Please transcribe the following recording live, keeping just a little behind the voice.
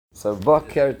So,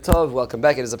 Boker Tov, welcome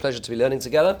back. It is a pleasure to be learning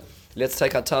together. Let's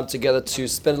take our time together to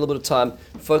spend a little bit of time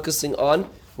focusing on,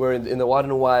 we're in the wide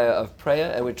and wire of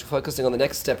prayer, and we're focusing on the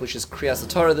next step, which is Krias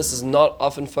Hatorah. This is not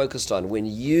often focused on. When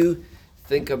you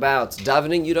think about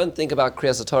davening, you don't think about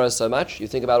Krias Hatorah so much. You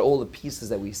think about all the pieces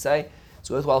that we say. It's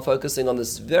worthwhile focusing on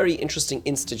this very interesting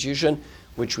institution,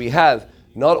 which we have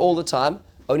not all the time,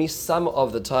 only some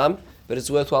of the time, but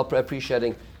it's worthwhile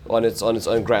appreciating on its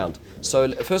own ground.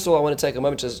 So first of all, I want to take a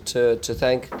moment to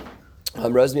thank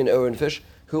Rosemary and Owen Fish,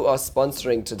 who are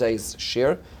sponsoring today's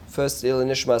shir. First, Il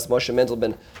Nishmas Moshe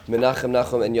Mendelben, Menachem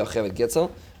Nachum, and Yocheved Gitzel,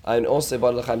 and also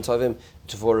Bad L'chaim Tovim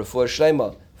for Refuah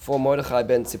Shlema for Mordechai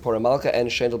ben Tzipora Malka and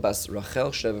Shendel Bas Rachel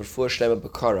Shnev Refuah Shlema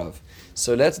Bekarov.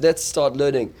 So let's start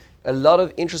learning a lot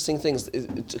of interesting things.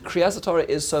 Krias Hatorah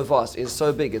is so vast, it's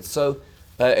so big, it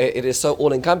is so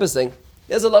all-encompassing.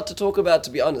 There's a lot to talk about, to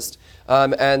be honest,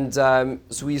 so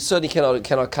we certainly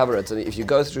cannot cover it. And if you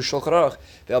go through Shulchan Aruch,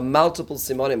 there are multiple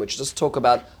simonim which just talk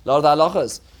about a lot of the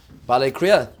halachas. Balei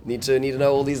Kriya need to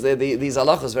know all these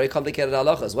halachas, very complicated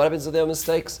halachas. What happens if there are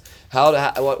mistakes?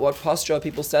 What posture are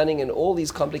people standing in? All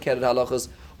these complicated halachas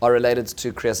are related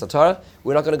to Krias Hatorah.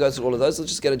 We're not going to go through all of those.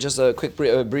 Let's just get just a quick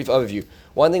brief overview.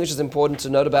 One thing which is important to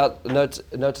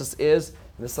notice is.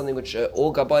 There's something which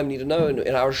all Gabbaim need to know.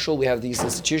 In our shul, we have these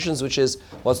institutions, which is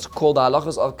what's called the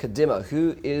halachas of Kedima.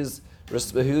 Who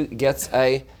gets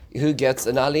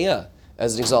an aliyah,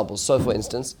 as an example. So, for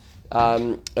instance, a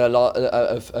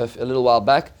little while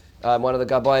back, one of the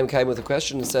Gabbaim came with a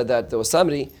question and said that there was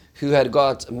somebody who had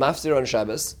got maftir on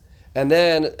Shabbos, and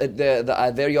then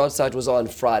their yard site was on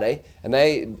Friday,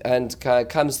 and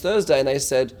comes Thursday, and they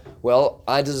said, "Well,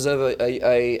 I deserve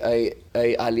a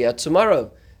aliyah tomorrow."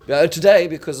 Today,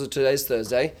 because today's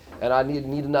Thursday, and I need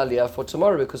an aliyah for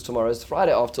tomorrow because tomorrow is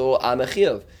Friday. After all, I'm a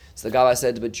chiyuv. So the guy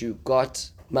said, "But you got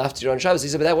maftir on Shabbos." He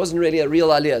said, "But that wasn't really a real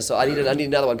aliyah, so I need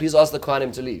another one. Please ask the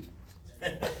kohanim to leave."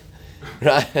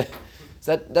 Right?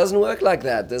 So that doesn't work like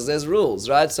that. There's rules,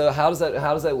 right? So how does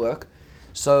that work?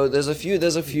 So there's a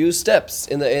few steps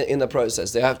in the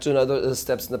process. They have to know the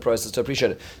steps in the process to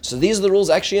appreciate it. So these are the rules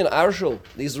actually in our shul.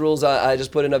 These rules I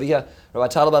just put in over here. Rabbi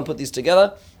Taliban put these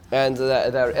together. And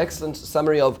they're excellent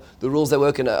summary of the rules that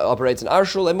work and operate in our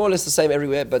shul. They're more or less the same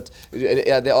everywhere, but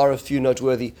there are a few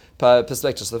noteworthy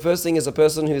perspectives. So the first thing is a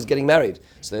person who is getting married.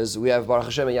 So we have Baruch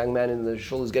Hashem, a young man in the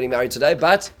shul who's getting married today,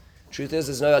 but truth is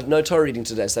there's no Torah reading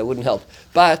today, so that wouldn't help.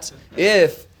 But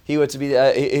if he were to be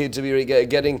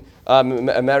getting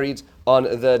married on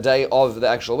the day of the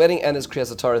actual wedding, and there's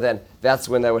Krias Hatorah, then that's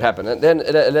when that would happen. And then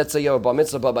let's say you have a bar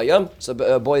mitzvah bar bayom, so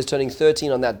a boy is turning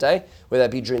 13 on that day, whether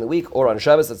that be during the week or on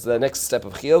Shabbos. That's the next step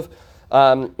of chiyuv.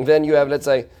 Then you have, let's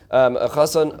say, a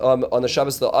chasan on the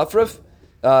Shabbos the Afrif,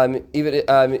 even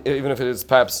if it is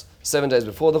perhaps 7 days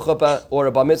before the chuppah, or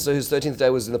a bar mitzvah whose 13th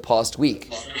day was in the past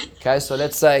week. Okay, so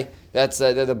let's say that's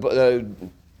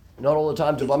not all the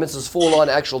time do bar mitzvahs fall on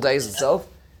actual days itself.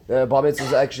 The bar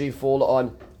mitzvahs actually fall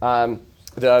on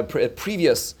the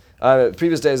previous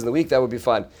days in the week. That would be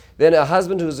fine. Then a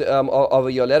husband who's of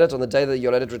a yoledet on the day that the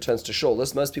yoledet returns to shul.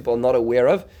 This most people are not aware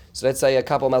of. So let's say a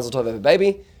couple mazel tov have a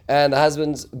baby, and the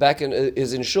husband's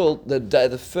is in shul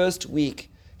the first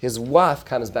week. His wife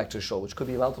comes back to shul, which could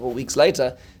be multiple weeks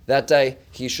later. That day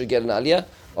he should get an aliyah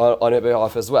on her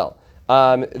behalf as well.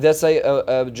 Let's say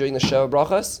during the Sheva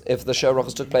Brachos, if the Sheva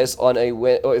Brachos took place or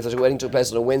if the wedding took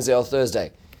place on a Wednesday or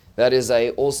Thursday, that is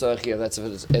also a chiyuv.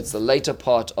 It's the later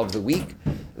part of the week.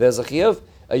 There's a chiyuv,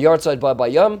 a yahrzeit bar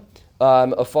bayom,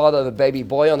 a father of a baby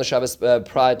boy on the Shabbos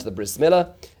prior to the bris milah,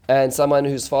 and someone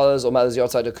whose father's or mother's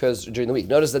yahrzeit occurs during the week.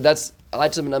 Notice that's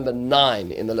item number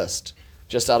 9 in the list,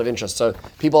 just out of interest. So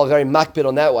people are very makpid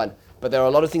on that one, but there are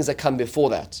a lot of things that come before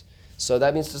that. So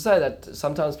that means to say that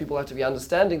sometimes people have to be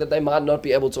understanding that they might not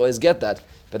be able to always get that,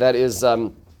 but that is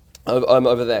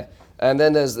over there. And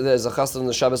then there's a chassan on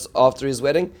the Shabbos after his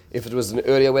wedding, if it was an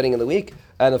earlier wedding in the week,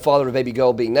 and the father of a baby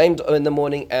girl being named in the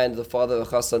morning, and the father of a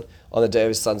chassan on the day of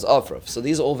his son's afraf. So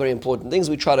these are all very important things.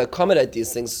 We try to accommodate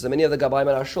these things. So many of the Gabbaim in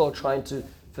our shul are trying to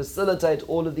facilitate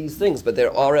all of these things, but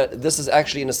this is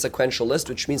actually in a sequential list,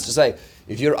 which means to say,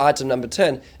 if you're item number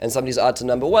 10 and somebody's item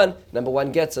number 1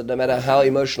 gets it, no matter how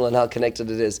emotional and how connected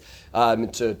it is. These are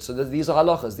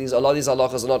halachas. A lot of these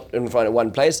halachas are not in front of one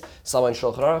place. Some are in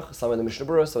Shulchan Aruch, some are in the Mishnah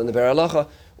Berurah, some are in the Be'er Halacha,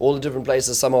 all the different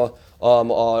places. Some are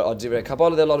Divrei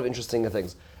Kabbalah. There are a lot of interesting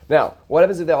things. Now, what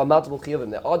happens if there are multiple chiyuvim?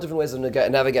 There are different ways of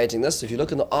navigating this. If you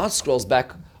look in the art scrolls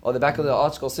on the back of the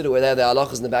art scroll siddur, where there are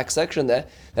halachas in the back section there,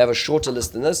 they have a shorter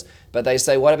list than this, but they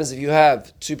say, what happens if you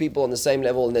have two people on the same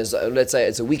level, and there's, let's say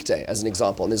it's a weekday, as an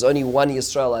example, and there's only one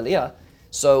Yisrael aliyah,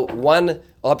 So one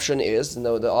option is,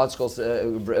 the article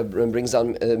brings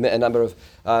down a number of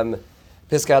Piskei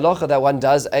Halacha that one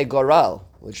does a goral,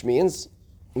 which means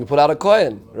you put out a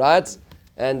coin, right?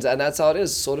 And that's how it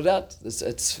is, sorted out.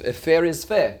 It's fair is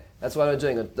fair. That's why we're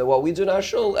doing it. What we do in our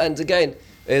shul, and again,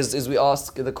 is we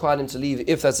ask the kohanim to leave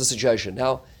if that's the situation.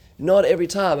 Now, not every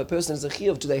time a person is a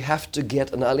chiyuv do they have to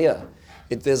get an aliyah.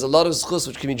 There's a lot of schus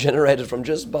which can be generated from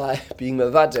just by being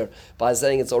mevater, by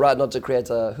saying it's all right not to create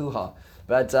a hoo-ha.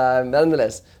 But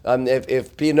nonetheless,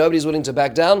 if nobody's willing to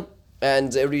back down,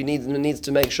 and everybody needs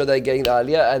to make sure they're getting the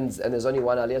aliyah, and there's only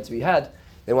one aliyah to be had,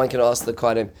 then one can ask the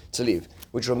kohanim to leave.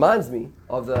 Which reminds me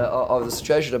of the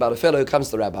situation about a fellow who comes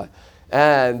to the rabbi,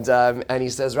 and he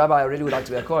says, Rabbi, I really would like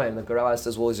to be a kohen. The rabbi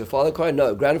says, well, is your father kohen?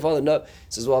 No. Grandfather? No. He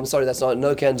says, well, I'm sorry, that's not,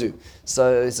 no can do.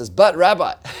 So he says, but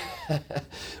Rabbi,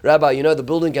 Rabbi, the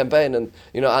building campaign and,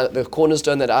 the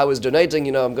cornerstone that I was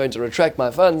donating, I'm going to retract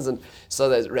my funds. And so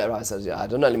the rabbi says, yeah, I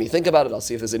don't know, let me think about it. I'll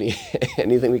see if there's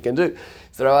anything we can do.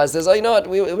 So the rabbi says, oh, you know what,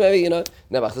 maybe,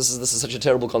 Nebuch, this is such a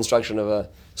terrible construction of a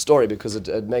story because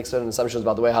it makes certain assumptions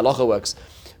about the way halacha works.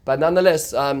 But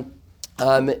nonetheless, and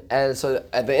so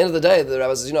at the end of the day, the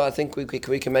rabbi says, I think we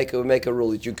can make a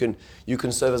rule that you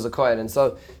can serve as a kohen. And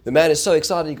so the man is so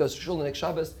excited, he goes to shul the next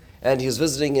Shabbos, and he's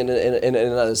visiting in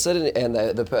another city, and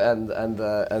the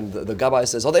gabbai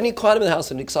says, "Are there any kohanim in the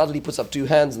house?" And excitedly puts up two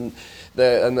hands, and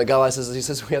the gabbai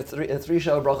says, "We have three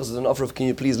shower brachos as an offer of, can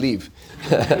you please leave?"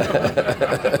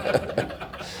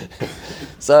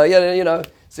 So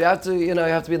so you have to be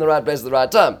in the right place at the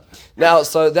right time. Now,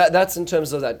 so that's in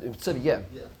terms of that. So, yeah.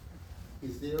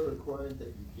 Is there a requirement that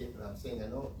you get? And I'm saying I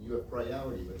know you have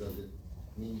priority, but does it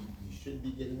mean you should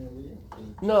be getting a aliyah?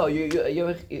 No,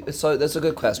 so that's a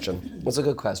good question. That's a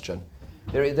good question.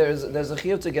 There's a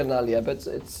chiyuv to get an aliyah, but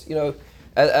it's the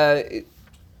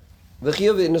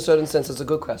chiyuv in a certain sense is a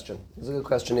good question. It's a good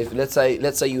question. If let's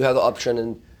say you have the option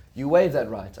and you waive that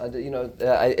right,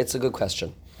 it's a good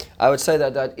question. I would say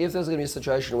that if there's going to be a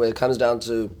situation where it comes down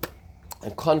to a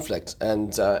conflict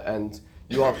and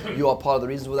you are part of the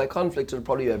reason for that conflict, it would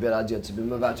probably be a better idea to be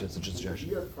mevater in such a situation.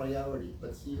 You have priority,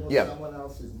 but see, someone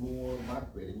else is more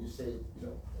makbid, and you say,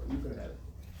 you can have it.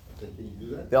 Can you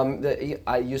do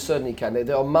that? You certainly can.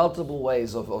 There are multiple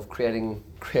ways of creating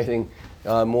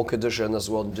more kedusha in this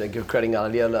world, creating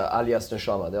aliyas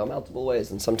neshama. There are multiple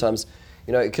ways, and sometimes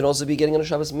it can also be getting on a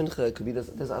Shabbos mincha. It could be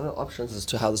there's other options as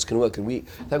to how this can work. And we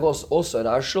also in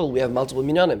our shul we have multiple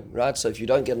minyanim, right? So if you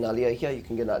don't get an aliyah here, you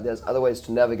can get. There's other ways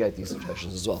to navigate these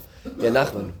situations as well. Yeah,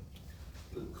 Nachman.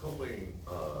 The Kohen,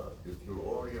 if you're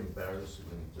already embarrassing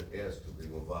him to ask to be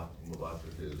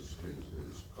mevater his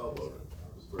cover,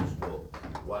 first of all,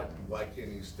 why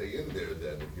can't he stay in there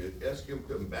then? If you ask him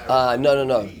to embarrass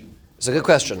no. It's a good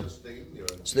question.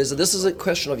 So this is a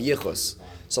question of yichus.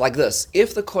 So like this,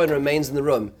 if the kohen remains in the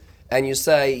room and you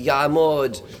say,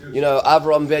 Ya'amod,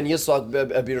 Avram ben Yitzhak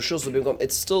b'Rishus,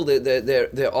 it's still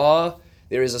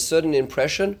there is a certain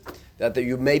impression that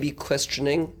you may be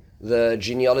questioning the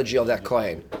genealogy of that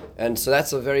kohen. And so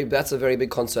that's a very big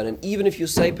concern. And even if you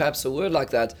say perhaps a word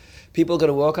like that, people are going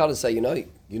to walk out and say,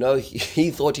 he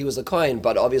thought he was a kohen,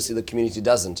 but obviously the community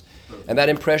doesn't. And that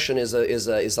impression is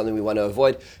something we want to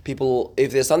avoid. People,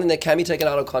 if there's something that can be taken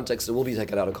out of context, it will be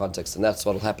taken out of context, and that's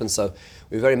what will happen. So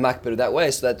we're very makbid that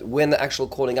way, so that when the actual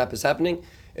calling up is happening,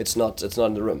 it's not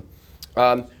in the room.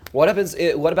 What happens?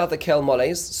 What about the kel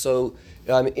moles? So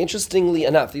interestingly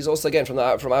enough, these also again from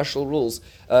our shul rules.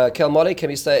 Kel mole can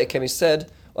be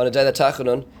said on a day that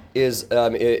tachanun is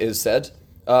said.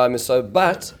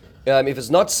 But if it's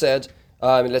not said,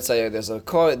 let's say there's a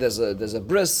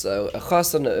bris, a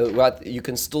chasan, you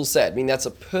can still say it. I mean, that's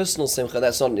a personal simcha.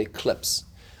 That's not an eclipse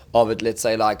of it. Let's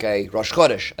say like a Rosh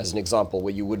Chodesh, as an example,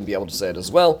 where you wouldn't be able to say it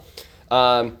as well.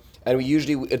 And we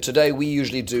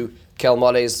usually do kel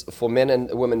moles for men and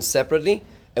women separately,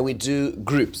 and we do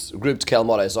grouped kel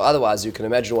moles. Or otherwise, you can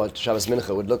imagine what Shabbos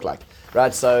Mincha would look like.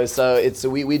 Right, so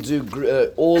we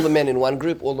do all the men in one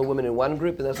group, all the women in one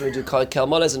group, and that's when we do kel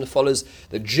moles, and it follows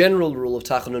the general rule of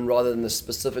tachanun rather than the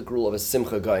specific rule of a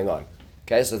simcha going on.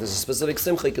 Okay, so if there's a specific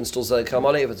simcha, you can still say kel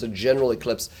mole. If it's a general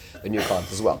eclipse, then you can't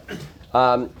as well.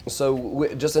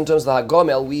 Just in terms of the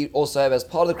hagomel, we also have, as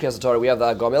part of the Krias Hatorah, we have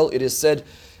the hagomel. It is said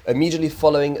immediately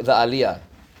following the aliyah.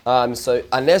 So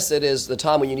unless it is the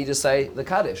time when you need to say the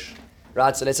kaddish.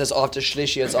 Right, so let's say it's after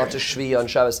Shlishi, it's after Shvi on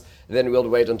Shabbos, then we'll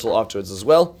wait until afterwards as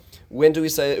well. When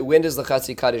does the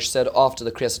Chatzi Kaddish said after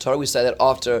the Krias Hatorah? We say that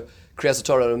after Krias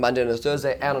Hatorah on a Monday and a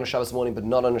Thursday and on a Shabbos morning, but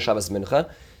not on a Shabbos Mincha.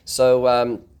 So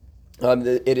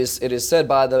it is said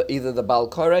by either the Baal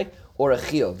Koreh or a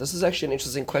Chiyuv. This is actually an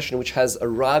interesting question which has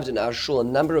arrived in our shul a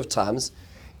number of times,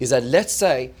 is that let's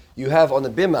say you have on the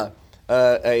Bima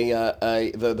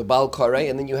the Baal Koreh,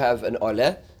 and then you have an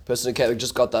Oleh, person who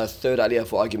just got the third Aliyah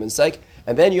for argument's sake,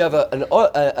 and then you have an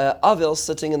Avel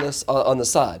sitting on the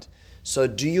side. So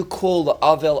do you call the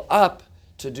Avel up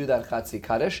to do that Chatzi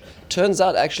Kaddish? Turns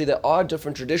out actually there are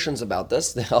different traditions about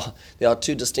this. There are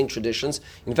two distinct traditions.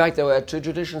 In fact, there were two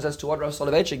traditions as to what Rav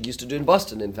Soloveitchik used to do in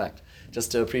Boston, in fact,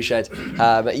 just to appreciate,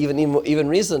 even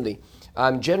recently.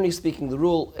 Generally speaking, the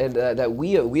rule that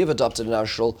we have adopted in our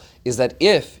shul is that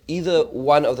if either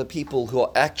one of the people who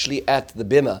are actually at the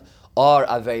bima are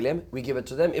avelim, we give it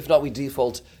to them. If not, we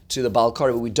default to the Baal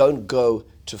Koreh, but we don't go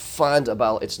to find a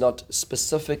Baal. It's not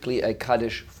specifically a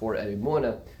Kaddish for a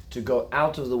mourner to go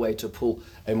out of the way to pull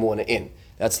a mourner in.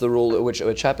 That's the rule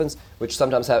which happens, which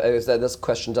sometimes this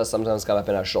question does sometimes come up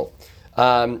in our shul.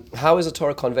 How is the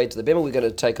Torah conveyed to the bima? We're going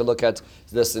to take a look at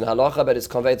this in halacha, but it's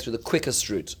conveyed through the quickest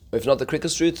route. If not the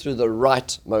quickest route, through the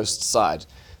rightmost side.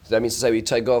 So that means to say we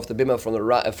go off the bima from the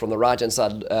right hand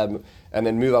side, and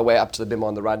then move our way up to the bima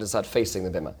on the right hand side, facing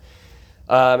the bima.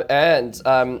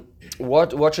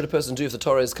 What should a person do if the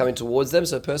Torah is coming towards them?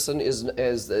 So a person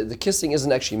the kissing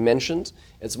isn't actually mentioned.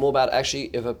 It's more about actually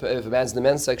if a man's in the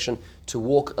men's section, to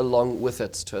walk along with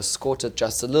it, to escort it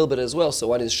just a little bit as well. So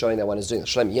one is showing that one is doing it.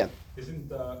 Shalom, yeah.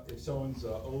 Isn't if someone's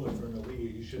older for an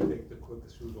aliyah, you should take the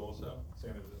quickest route also?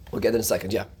 We'll get that in a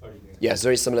second. Yeah. Yeah, it's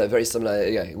very similar.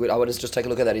 Yeah, I want to just take a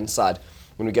look at that inside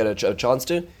when we get a chance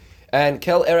to. And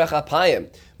kel erech apayim.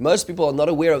 Most people are not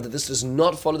aware of that. This does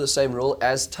not follow the same rule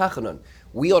as tachanun.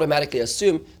 We automatically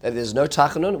assume that there's no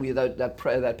tachanun.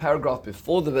 That paragraph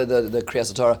before the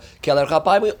Krias Hatorah, kel erech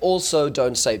apayim, we also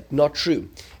don't say. Not true.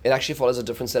 It actually follows a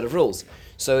different set of rules.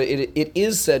 So it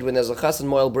is said when there's a chassan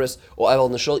moel bris or aval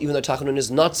nashul, even though tachanun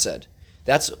is not said.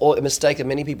 That's a mistake that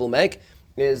many people make.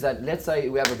 Is that, let's say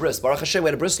we have a bris. Baruch Hashem, we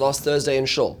had a bris last Thursday in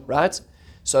shul, right?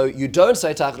 So you don't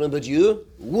say tachanun, but you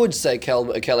would say kel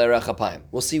erech apayim.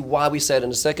 We'll see why we say it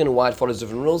in a second and why it follows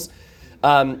different rules.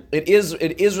 It is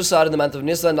recited in the month of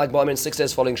Nisan, like Ba'amin, 6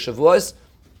 days following Shavuos,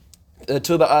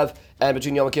 Tu B'Av, and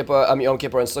between Yom Kippur and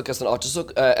Sukkot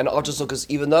and After Sukkot,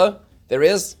 even though there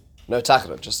is no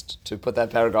tachanun, just to put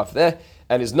that paragraph there,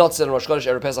 and is not said on Rosh Chodesh,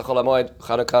 Erev Pesach, Chol HaMoed,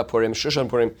 Chanukah, Purim, Shushan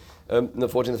Purim, the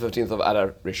 14th and 15th of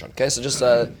Adar Rishon. Okay, so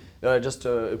just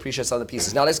to appreciate some of the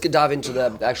pieces. Now let's dive into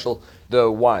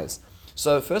the whys.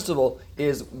 So first of all,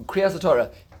 is Krias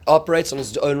Hatorah operates on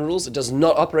its own rules. It does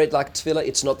not operate like tefillah.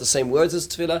 It's not the same words as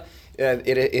tefillah.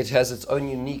 It has its own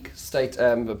unique state,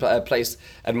 place,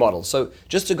 and model. So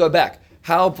just to go back,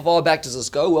 how far back does this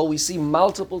go? Well, we see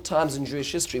multiple times in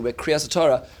Jewish history where Krias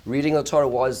Hatorah, reading the Torah,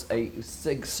 was a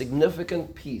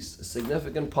significant piece, a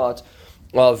significant part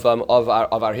of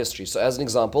our history. So as an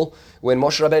example, when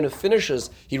Moshe Rabbeinu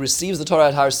finishes, he receives the Torah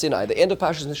at Har Sinai, the end of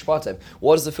Parshas Mishpatim.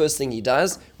 What is the first thing he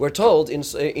does? We're told in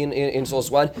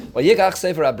source 1, Vayikach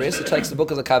Sefer HaBris, he takes the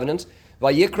book of the covenant,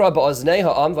 Vayikra ba'oznei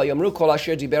ha'am vayomru kol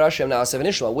asher diber Hashem na'aseh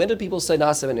v'nishma. When did people say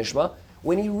na'aseh v'nishma?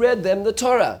 When he read them the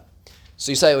Torah.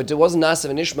 So you say it wasn't na'aseh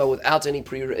v'nishma without any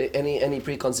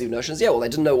preconceived notions. Yeah, well, they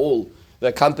didn't know all the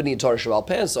accompanied Torah Shabbat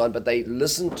Peh and so on, but they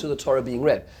listened to the Torah being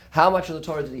read. How much of the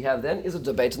Torah did he have then? Is a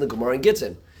debate in the Gemara and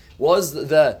Gittin. Was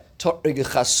the Torah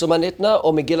Chasuma Nitna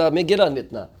or Megillah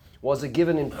Nitna? Was it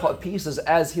given in pieces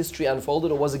as history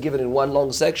unfolded, or was it given in one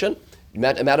long section? A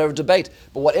matter of debate.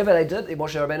 But whatever they did,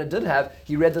 Moshe Rabbeinu did have,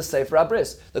 he read the Sefer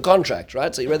HaBris, the contract,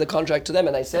 right? So he read the contract to them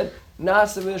and they said,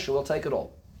 Na'aseh v'nishma, we'll take it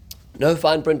all. No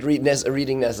fine print reading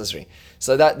necessary.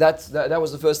 So that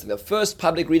was the first thing. The first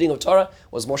public reading of Torah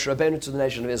was Moshe Rabbeinu to the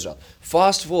nation of Israel.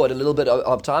 Fast forward a little bit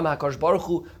of time, HaKadosh Baruch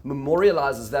Hu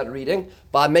memorializes that reading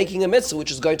by making a mitzvah,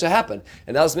 which is going to happen.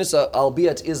 And that mitzvah,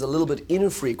 albeit is a little bit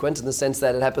infrequent in the sense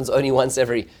that it happens only once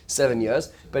every 7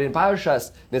 years. But in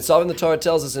Parashas Nitzavim, the Torah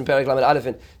tells us in Perek Lamed Aleph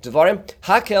in Devarim,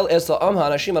 Hakel es ha'am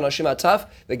ha'anashim ataf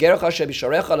v'gerach Hashem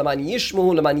b'sharecha l'man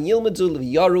yishmuhu l'man yilmedu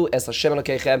l'yaru es Hashem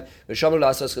Elokeichem v'shamru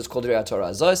la'asos. It's called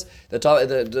Torah.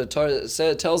 The Torah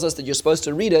tells us that you're supposed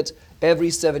to read it every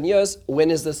 7 years.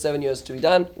 When is the 7 years to be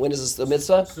done? When is this the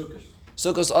mitzvah?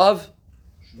 Sukkos of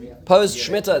post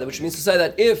Shemitah, which means to say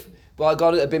that if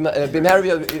God it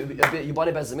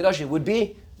would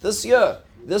be this year.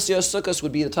 This year Sukkos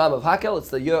would be the time of Hakel. It's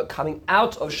the year coming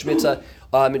out of Shemitah.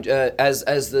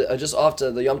 Just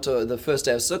after the Yom Tov, the first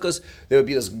day of Sukkos, there would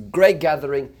be this great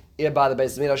gathering here by the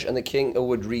Beis Midrash, and the king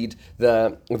would read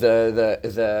the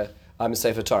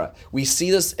Sefer Torah. We see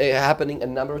this happening a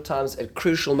number of times at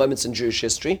crucial moments in Jewish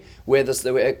history, where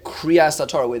Krias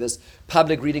Hatorah, where this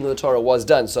public reading of the Torah was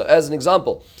done. So, as an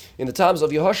example, in the times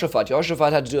of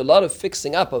Yehoshaphat had to do a lot of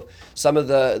fixing up of some of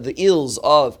the ills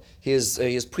of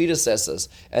his predecessors.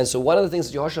 And so, one of the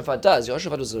things that Yehoshaphat does,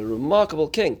 Yehoshaphat was a remarkable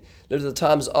king. Lived at the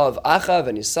times of Achav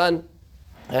and his son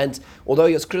And although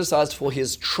he was criticized for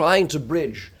his trying to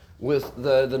bridge with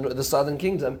the southern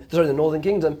kingdom, the northern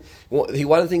kingdom, one of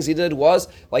the things he did was,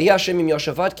 so he didn't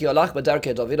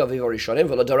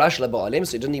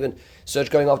even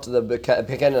search going after the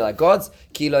Canaanite gods,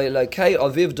 not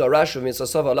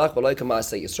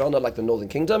like the northern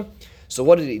kingdom. So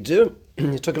what did he do?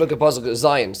 He took a look at Pasuk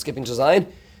Zion, skipping to Zion.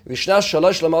 He sent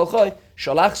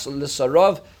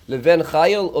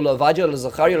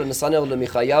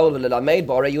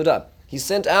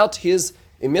out his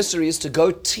emissaries to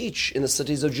go teach in the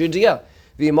cities of Judea.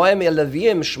 What did he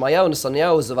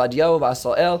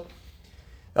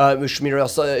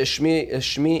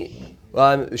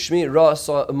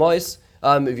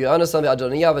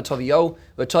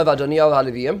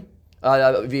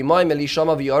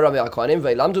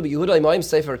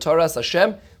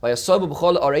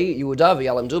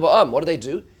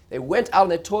do? They went out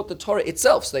and they taught the Torah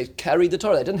itself. So they carried the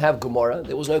Torah. They didn't have Gemara.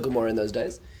 There was no Gemara in those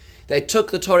days. They took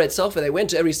the Torah itself and they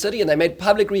went to every city and they made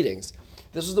public readings.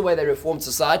 This was the way they reformed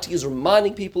society, is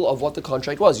reminding people of what the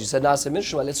contract was. You said, Na'aseh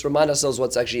Mishma, let's remind ourselves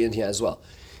what's actually in here as well.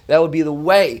 That would be the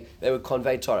way they would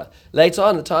convey Torah. Later on,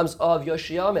 in the times of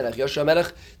Yoshia Melech,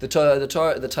 the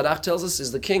Tanakh tells us,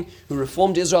 is the king who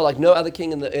reformed Israel like no other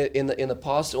king in the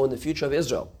past or in the future of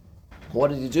Israel.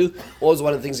 What did he do? What was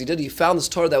one of the things he did? He found this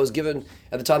Torah that was given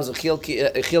at the times of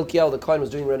Chilkiel, the Kohen was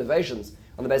doing renovations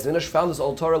on the Beis Hamikdash, found this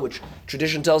old Torah, which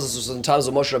tradition tells us was in the times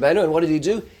of Moshe Rabbeinu, and what did he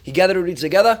do? He gathered it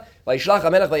together. Vayishlach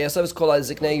HaMelech Vayasev Kol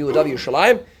Ziknei Yehuda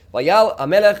V'Yerushalayim. Vayal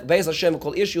HaMelech Beis Hashem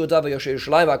Kol Ish Yehuda V'Yosher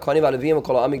Yerushalayim V'Kohanim V'Levim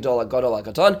Kol HaAmigdol HaGadol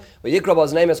HaKatan V'Yikra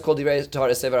B'His name is called Divrei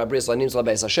Torah Sefer HaBris Lanim Tzla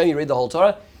Beis Hashem. You read the whole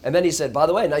Torah, and then he said, by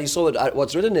the way, now you saw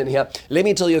what's written in here, let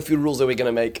me tell you a few rules that we're going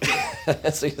to make.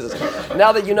 So he says,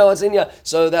 now that you know what's in here,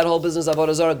 so that whole business of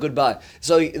Avodah Zarah, goodbye.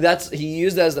 So he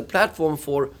used that as the platform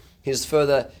for his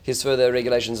further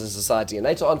regulations in society. And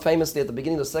later on, famously, at the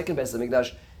beginning of the second Beis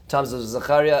Hamikdash, times of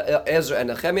Zechariah, Ezra, and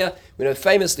Nehemiah, we know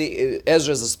famously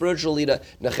Ezra is the spiritual leader,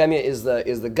 Nehemiah is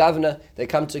the governor. They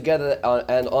come together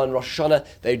and on Rosh Hashanah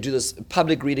they do this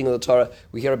public reading of the Torah.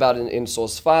 We hear about it in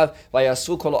source 5. They come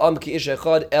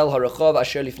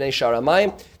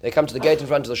to the gate in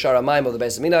front of the Shar HaMayim of the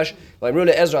Beis Hamikdash.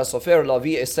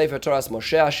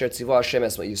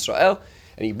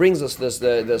 And he brings us this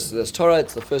Torah.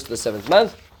 It's the first of the 7th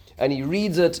month, and he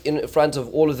reads it in front of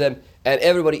all of them, and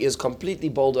everybody is completely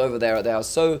bowled over there. They are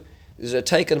so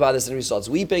taken by this, and he starts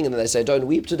weeping, and then they say, don't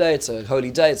weep today, it's a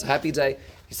holy day, it's a happy day.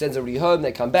 He sends everybody home,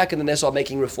 they come back, and then they start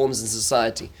making reforms in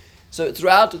society. So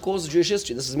throughout the course of Jewish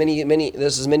history, this is many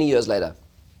years later,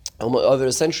 over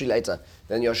a century later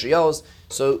than Yoshiyahu's.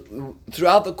 So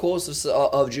throughout the course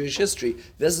of Jewish history,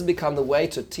 this has become the way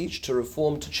to teach, to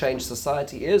reform, to change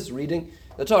society, is reading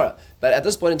the Torah. But at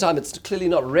this point in time, it's clearly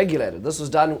not regulated. This was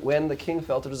done when the king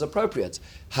felt it was appropriate.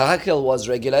 Hakel was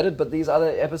regulated, but these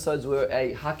other episodes were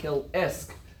a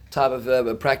Hakel-esque type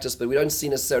of practice, but we don't see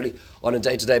necessarily on a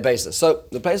day-to-day basis. So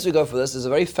the place we go for this is a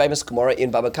very famous Gemara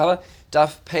in Baba Kama,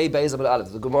 Daf Pei Beis Amud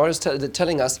Aleph. The Gemara is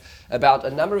telling us about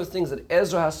a number of things that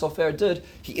Ezra HaSofer did.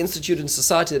 He instituted in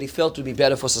society that he felt would be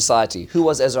better for society. Who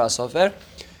was Ezra HaSofer?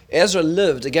 Ezra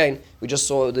lived, again, we just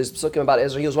saw this psukim about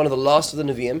Ezra. He was one of the last of the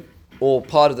Nevi'im, or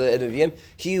part of the Nevi'im.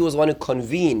 He was one who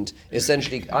convened,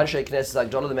 essentially, Anshe Knesset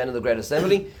Agdolah, the men of the Great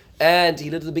Assembly, and he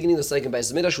lived at the beginning of the second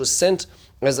Beis Hamikdash, was sent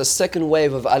as a second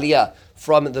wave of Aliyah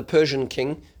from the Persian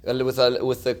king with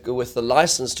the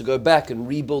license to go back and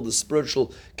rebuild the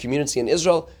spiritual community in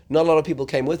Israel. Not a lot of people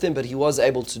came with him, but he was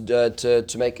able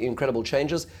to make incredible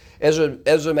changes.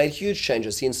 Ezra made huge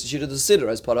changes. He instituted the Siddur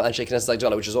as part of Anshe Knesset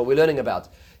Agdolah, which is what we're learning about.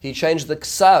 He changed the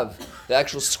Ksav, the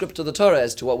actual script of the Torah,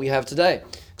 as to what we have today,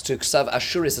 to Ksav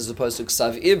Ashuris as opposed to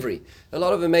Ksav Ivri. A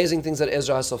lot of amazing things that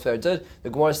Ezra HaSofer did.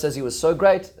 The Gemara says he was so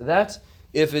great that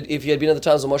if he had been at the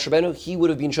times of Moshe Rabbeinu, he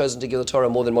would have been chosen to give the Torah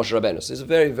more than Moshe Rabbeinu. So he's a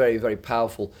very, very, very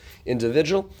powerful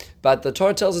individual. But the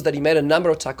Torah tells us that he made a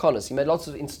number of takonos. He made lots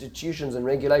of institutions and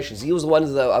regulations. He was one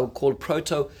of the, I would call,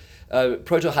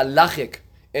 proto-halachic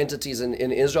entities in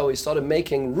Israel. He started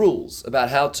making rules about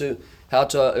how to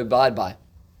abide by.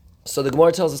 So the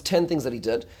Gemara tells us 10 things that he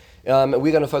did.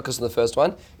 We're going to focus on the first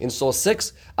one. In source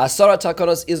 6, Asara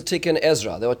Takonos is Tikkun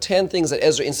Ezra. There were 10 things that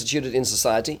Ezra instituted in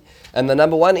society. And the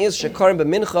number one is Shekorim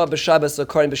b'mincha b'Shabbos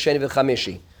Shekorim b'Sheni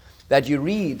v'Chamishi. That you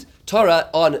read Torah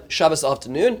on Shabbos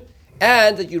afternoon,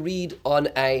 and that you read on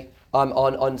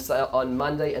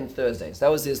Monday and Thursdays. That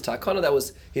was his Takona, that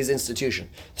was his institution.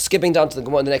 Skipping down to the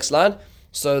Gemara, the next line.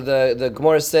 So the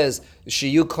Gemara says,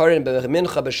 Shiyu Korin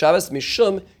b'mincha b'Shabbos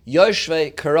mishum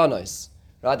yoshvei koronos.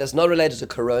 Right, that's not related to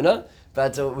Corona,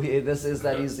 but this is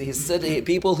that he's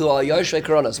people who are Yoshvei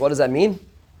Koronos. What does that mean?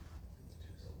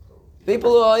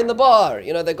 People who are in the bar,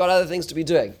 they've got other things to be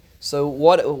doing. So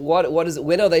what is it?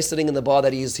 When are they sitting in the bar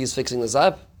that he's fixing this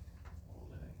up?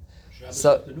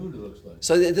 So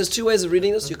there's two ways of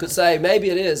reading this. You could say maybe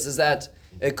is that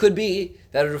it could be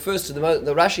that it refers to the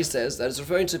Rashi says that it's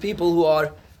referring to people who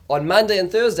are on Monday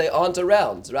and Thursday aren't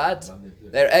around, right?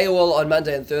 They're AWOL on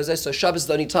Monday and Thursday, so Shabbos is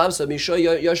the only time. So Misho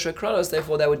Yoshua Kronos,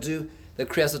 therefore they would do the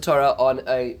Krias Hatorah on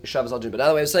a Shabbos afternoon. But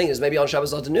another way of saying it is maybe on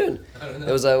Shabbos afternoon. It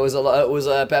was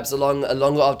perhaps a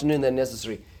longer afternoon than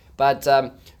necessary. But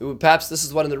perhaps this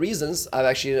is one of the reasons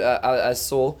I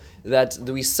saw that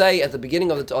we say at the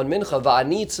beginning of on Mincha,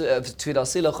 Va'ani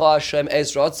tefilasi lecha Hashem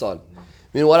eis ratzon.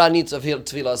 Meaning what I need to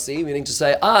tefilasi, meaning to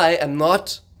say I am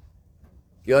not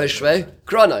Yoshua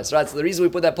Kronos, right? So the reason we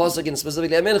put that pasuk in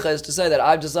specifically at Mincha is to say that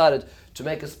I've decided to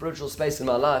make a spiritual space in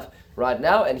my life right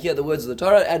now and hear the words of the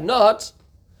Torah, and not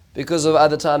because of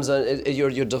other times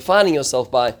you're defining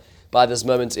yourself by this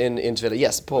moment in Tefillah.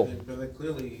 Yes, Paul. But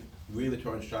clearly, reading the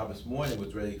Torah on Shabbos morning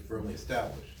was already firmly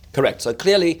established. Correct. So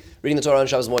clearly, reading the Torah on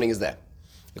Shabbos morning is there.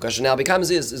 The question now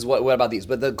becomes is what about these?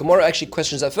 But the Gemara actually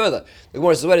questions that further. The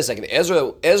Gemara says, wait a second.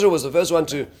 Ezra was the first one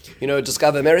to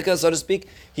discover America, so to speak.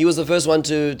 He was the first one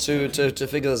to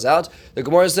figure this out. The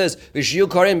Gemara says,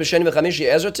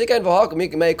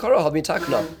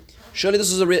 surely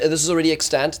this is already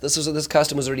extant. This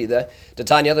custom was already there. The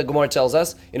Tanya, the Gemara tells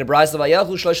us in a Brayz,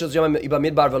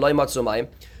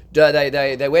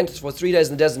 they went for 3 days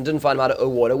in the desert and didn't find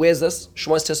water. Where's this?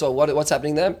 Shmos Tesva. What's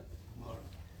happening there?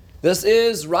 This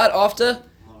is right after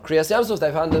Krias Yamsuf.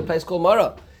 They found a place called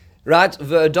Mara. Right?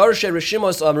 V'darshe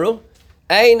Rishimos Amru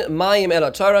Ein Mayim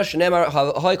El Torah Shneimar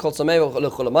Hay Kol Tzamei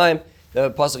V'Chol Mayim. The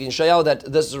pasuk in Shayahu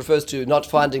that this refers to not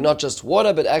finding not just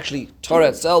water but actually Torah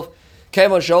itself.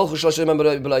 Kevon Sholchu Shloshim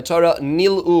B'Loi Torah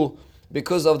Nilu,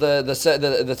 because of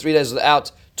the 3 days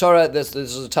without Torah. This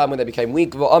is a time when they became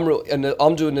weak. Amdu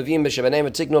Navim b'Shebaneim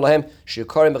Tiknu Lahem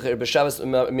Shikorim b'Shabbos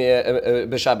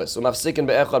b'Shabbos u'Mafsikin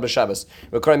be'Echad b'Shabbos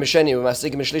v'Korim b'Sheni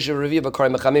u'Mafsikin b'Shlishi v'Reviv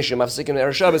v'Korim b'Chamishi u'Mafsikin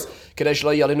b'Erev Shabbos Kedei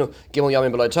Shelo Yalinu Gimel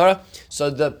Yamim B'Loi Torah. So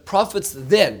the prophets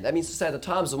then, that means to say at the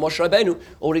times of Moshe Rabbeinu,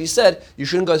 already said you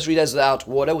shouldn't go 3 days without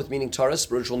water, with meaning Torah,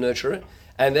 spiritual nurture,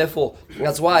 and therefore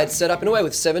that's why it's set up in a way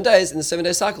with 7 days. In the 7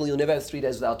 day cycle, you'll never have 3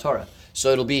 days without Torah.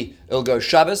 So it'll go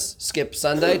Shabbos, skip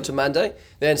Sunday to Monday,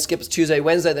 then skip Tuesday,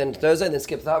 Wednesday, then Thursday, then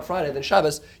skip Friday, then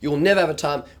Shabbos. You'll never have a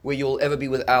time where you'll ever be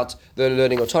without the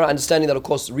learning of Torah. Understanding that, of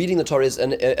course, reading the Torah is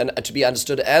and to be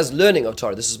understood as learning of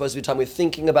Torah. This is supposed to be a time we're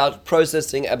thinking about,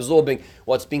 processing, absorbing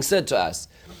what's being said to us.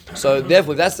 So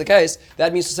therefore, if that's the case,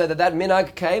 that means to say that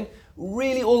minhag came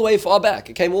really all the way far back.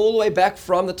 It came all the way back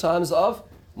from the times of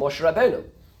Moshe Rabbeinu,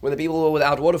 when the people were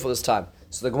without water for this time.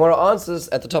 So the Gemara answers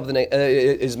at the top of the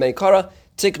is Meikara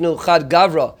Tiknu Chad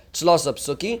Gavra Tzlasa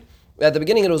Psuki. At the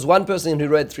beginning, it was one person who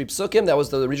read 3 psukim. That was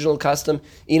the original custom.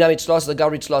 Inami Tzlasa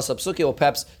Gavri Tzlasa Psuki, or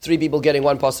perhaps 3 people getting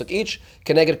 1 pasuk each.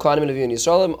 Keneged Kohanim and Leviim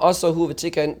Yisraelim. Also, who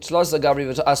v'tiken Tzlasa Gavri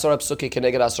v'Asara Psuki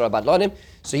Keneged Asara Badlanim.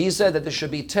 So he said that there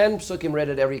should be 10 psukim read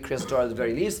at every Krias Torah at the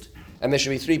very least, and there should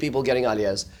be 3 people getting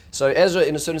aliyahs. So Ezra,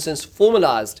 in a certain sense,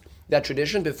 formalized that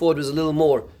tradition. Before it was a little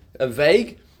more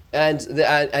vague.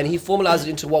 And he formalized it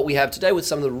into what we have today with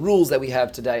some of the rules that we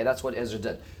have today. That's what Ezra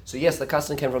did. So yes, the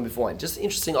custom came from beforehand. Just an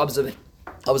interesting observation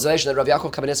that Rav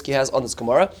Yaakov Kamenetsky has on this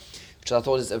Gemara, which I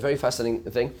thought is a very fascinating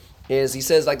thing, is he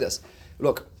says like this.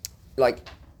 Look, like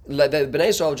the Bnei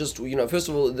Israel just, first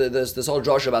of all, there's this whole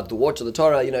drasha about the water, the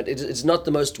Torah, it's not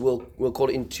the most, we'll call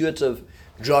it intuitive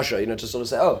drasha, to sort of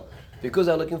say, because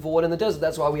they're looking for water in the desert,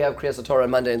 that's why we have Krias Hatorah on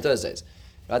Monday and Thursdays.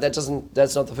 Right? That's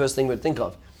not the first thing we'd think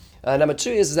of. Number 2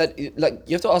 is that you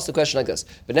have to ask the question like this.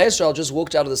 Bnei Israel just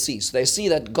walked out of the sea, so they see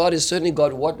that God is certainly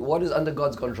God. What is under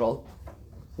God's control?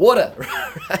 Water,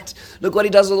 right? Look what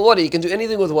He does with water. He can do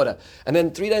anything with water. And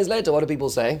then 3 days later, what are people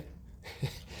saying?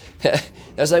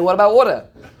 They're saying, what about water?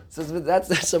 So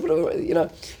that's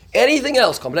anything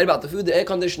else. Complain about the food, the air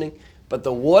conditioning, but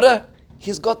the water,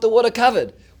 He's got the water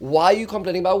covered. Why are you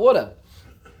complaining about water?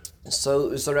 So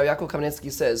Rav Yaakov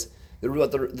Kamenetsky says, the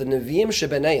Nevi'im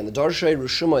Shebenei, the Darshei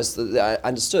Rushumos, I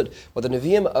understood, what the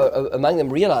Nevi'im among them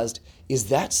realized is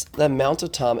that's the amount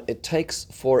of time it takes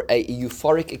for a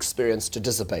euphoric experience to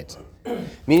dissipate.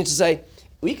 Meaning to say,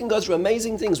 we can go through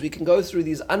amazing things, we can go through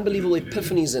these unbelievable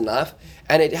epiphanies in life,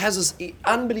 and it has this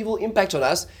unbelievable impact on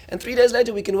us, and 3 days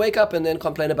later we can wake up and then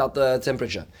complain about the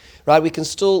temperature. Right? We can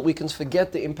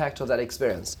forget the impact of that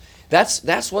experience.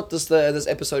 That's what this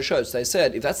episode shows. They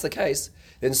said, if that's the case,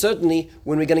 then certainly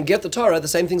when we're going to get the Torah, the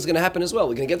same thing's going to happen as well.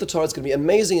 We're going to get the Torah, it's going to be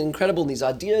amazing and incredible in these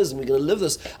ideas, and we're going to live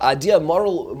this idea,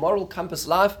 moral compass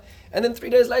life, and then 3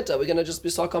 days later we're going to just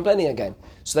start complaining again.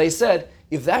 So they said,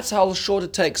 if that's how short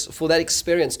it takes for that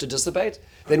experience to dissipate,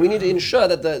 then we need to ensure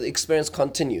that the experience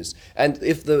continues. And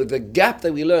if the gap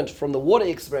that we learned from the water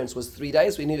experience was 3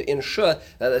 days, we need to ensure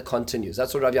that it continues.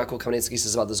 That's what Rav Yaakov Kamenetsky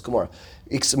says about this Gemara.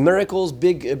 Miracles,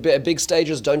 big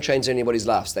stages don't change anybody's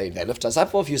lives. They lift us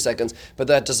up for a few seconds, but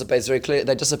that dissipates very clear.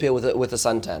 They disappear with a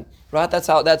suntan, right? That's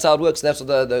how it works. And that's what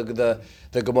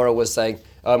the Gemara was saying.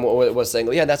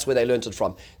 Oh yeah, that's where they learned it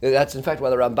from. That's in fact why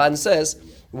the Ramban says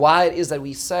why it is that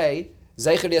we say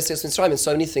Zeicher Yasias Mitzrayim in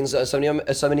so many things, so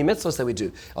many mitzvahs that we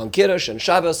do on Kiddush and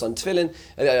Shabbos, on Tefillin,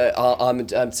 on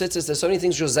Tzitzis. There's so many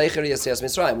things. Zeicher Yasias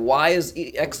Mitzrayim. Why is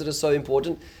Exodus so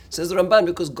important? Says the Ramban,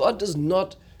 because God does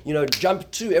not,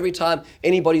 jump to every time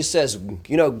anybody says,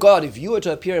 God, if you were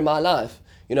to appear in my life,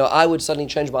 I would suddenly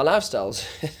change my lifestyles.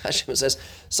 Hashem says,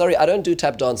 sorry, I don't do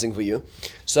tap dancing for you.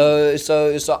 So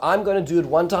I'm going to do it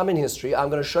one time in history. I'm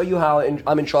going to show you how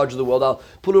I'm in charge of the world. I'll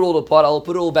put it all apart. I'll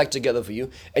put it all back together for you.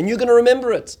 And you're going to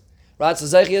remember it. Right? So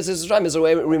Zeicher Yasias Mitzrayim is a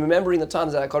way of remembering the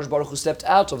times that HaKadosh Baruch Hu stepped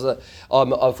out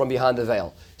of from behind the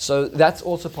veil. So that's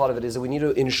also part of it, is that we need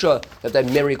to ensure that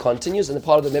memory continues. And the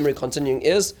part of the memory continuing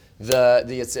is the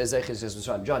Zeicher Yasias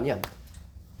Mitzrayim. John, yeah.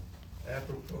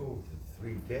 Apropos of the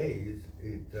 3 days,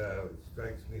 it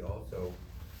strikes me also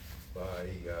by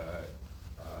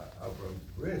Avram's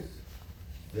bris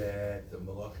that the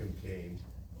Malachim came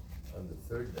on the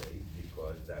third day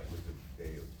because that was the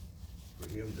day of, for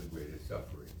him, the greatest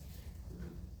suffering.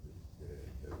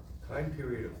 The time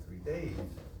period of 3 days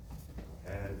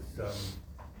has some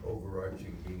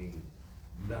overarching meaning,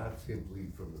 not simply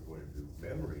from the point of view of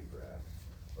memory, perhaps.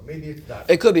 Or maybe it's not.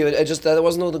 It could be, but that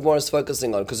wasn't all the Gemara is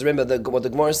focusing on. Because remember, what the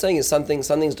Gemara is saying is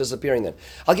something's disappearing then.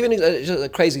 I'll give you a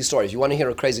crazy story. If you want to hear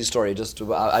a crazy story, I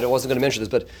wasn't going to mention this,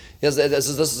 but this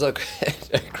is a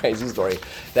crazy story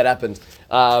that happened.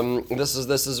 This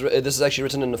is actually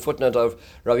written in the footnote of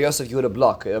Rav Yosef Yehuda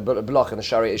Bloch in the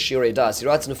Shirei Das. He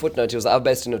writes in a footnote. He was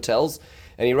based in hotels.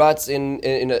 And he writes in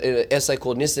an essay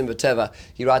called Nisim V'Teva,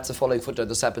 he writes the following footnote.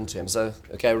 This happened to him. So,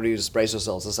 okay, everybody just brace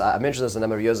yourselves. I mentioned this a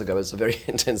number of years ago. It's a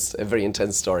very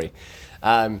intense story.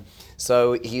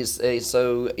 So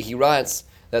he writes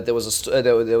that there was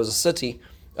a city,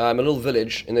 a little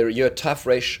village in the year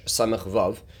Tafresh Samech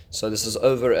Vav. So this is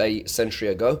over a century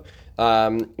ago,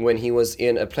 when he was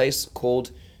in a place called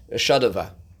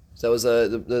Shadova. So that was the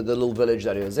little village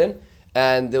that he was in.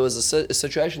 And there was a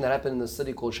situation that happened in the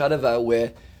city called Shadova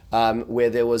where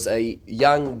there was a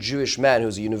young Jewish man who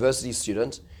was a university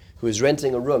student who was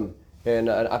renting a room, in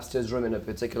an upstairs room in a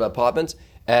particular apartment,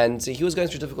 and he was going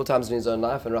through difficult times in his own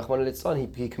life, and Rahman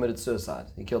al-Litzlan, he committed suicide.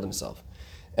 He killed himself.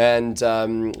 And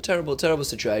terrible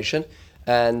situation.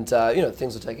 And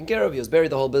things were taken care of. He was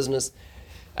buried, the whole business.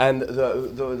 And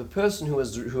the person who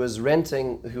was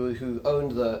renting, who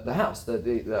owned the house, they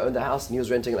owned the house, and he was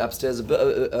renting an upstairs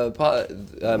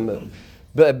bedroom.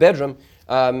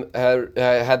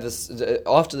 Had this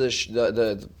after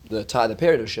the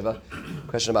period of Shiva.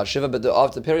 Question about Shiva, but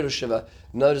after the period of Shiva,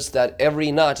 noticed that every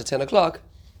night at 10 o'clock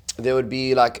there would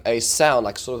be like a sound,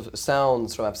 like sort of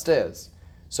sounds from upstairs.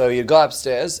 So you'd go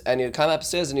upstairs and you'd come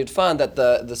upstairs and you'd find that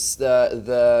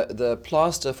the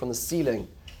plaster from the ceiling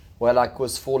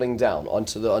was falling down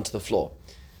onto the floor.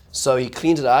 So he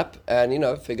cleaned it up and,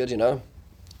 figured,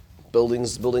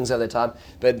 buildings have their time.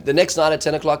 But the next night at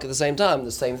 10 o'clock at the same time,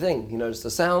 the same thing. He noticed the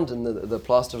sound and the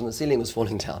plaster from the ceiling was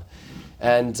falling down.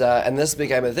 And this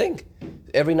became a thing.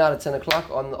 Every night at 10 o'clock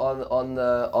on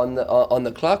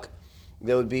the clock,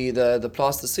 there would be the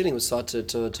plaster ceiling would start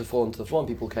to fall into the floor,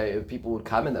 and people would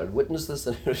come and they would witness this,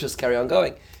 and it would just carry on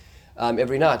going.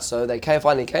 Every night. So they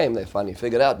finally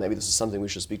figured out maybe this is something we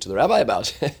should speak to the rabbi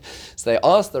about. So they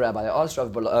asked the rabbi, Rav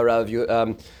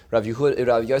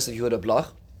Yosef Yehuda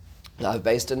Bloch,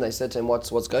 based in, they said to him, what's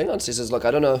going on? So he says, look,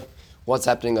 I don't know what's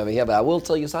happening over here, but I will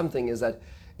tell you something, is that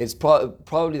it's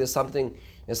probably there's something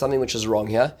which is wrong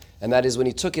here, and that is when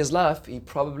he took his life,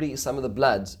 some of the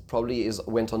blood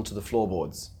went onto the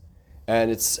floorboards.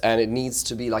 And it needs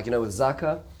to be, with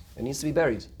Zaka, it needs to be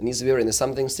buried. And there's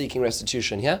something seeking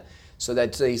restitution here. So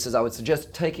that he says, I would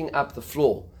suggest taking up the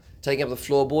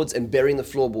floorboards and burying the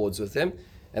floorboards with him,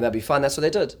 and that'd be fine. That's what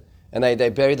they did. And they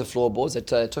buried the floorboards. They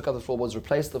took up the floorboards,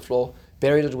 replaced the floor,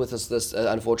 buried it with this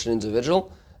unfortunate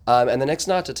individual. And the next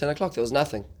night at 10 o'clock, there was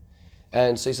nothing.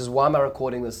 And so he says, why am I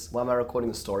recording this? Why am I recording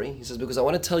this story? He says, because I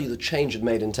want to tell you the change it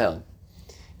made in town.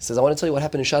 He says, I want to tell you what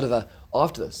happened in Shadova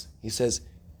after this. He says,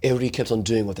 everybody kept on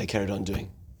doing what they carried on doing.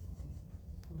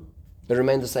 It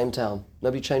remained the same town.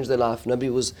 Nobody changed their life. Nobody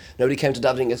came to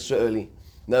davening extra early.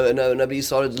 Nobody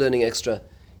started learning extra.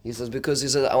 He says, because he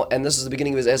says, and this is the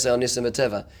beginning of his essay on Nisim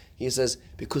V'Teva. He says,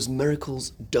 because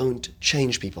miracles don't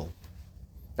change people.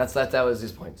 That was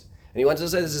his point. And he wanted to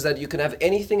say this is that you can have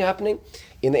anything happening.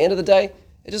 In the end of the day,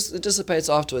 it dissipates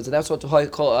afterwards, and that's what they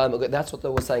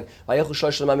were saying. That's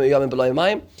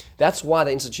why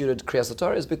they instituted Krias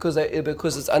Hatorah, is because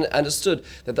it's understood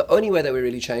that the only way that we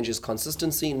really change is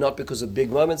consistency, not because of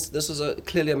big moments. This is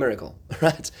clearly a miracle,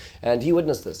 right? And he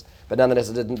witnessed this, but nonetheless,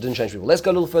 it didn't change people. Let's go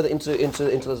a little further into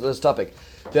this topic.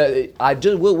 I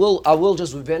will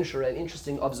just venture an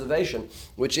interesting observation,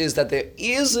 which is that there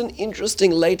is an interesting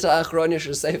later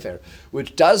Achronish Sefer,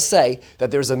 which does say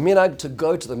that there is a minhag to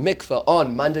go to the mikveh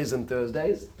on Mondays and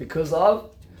Thursdays because of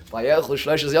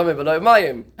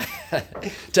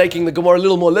taking the Gemara a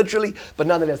little more literally, but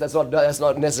nonetheless that's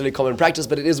not necessarily common practice,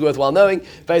 but it is worthwhile knowing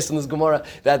based on this Gemara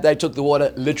that they took the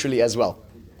water literally as well.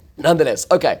 Nonetheless,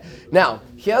 okay. Now,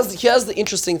 here's the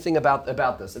interesting thing about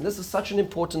this, and this is such an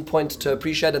important point to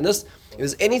appreciate. And this, if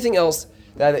there's anything else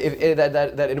that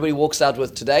anybody walks out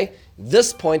with today,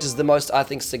 this point is the most, I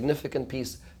think, significant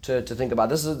piece to think about.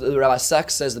 This is Rabbi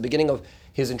Sachs says the beginning of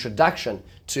his introduction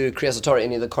to Krias Hatorah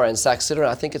in the Koren Sachs Siddur.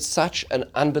 I think it's such an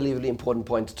unbelievably important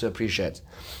point to appreciate.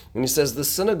 And he says the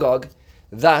synagogue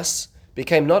thus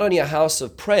became not only a house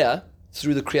of prayer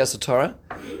through the Krias Hatorah,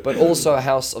 but also a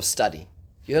house of study.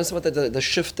 You understand what the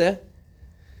shift there?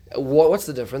 What's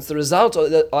the difference? The result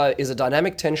is a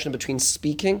dynamic tension between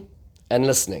speaking and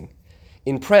listening.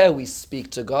 In prayer, we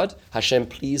speak to God. Hashem,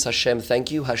 please. Hashem,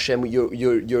 thank you. Hashem,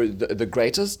 you're the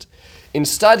greatest. In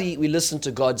study, we listen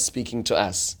to God speaking to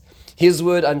us. His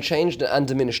word unchanged and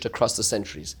undiminished across the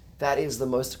centuries. That is the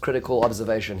most critical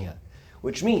observation here.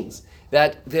 Which means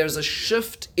that there's a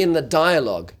shift in the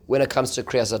dialogue when it comes to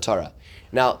Krias Hatorah.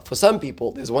 Now, for some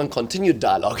people, there's one continued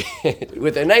dialogue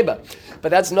with their neighbor, but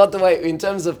that's not the way. In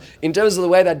terms of the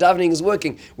way that davening is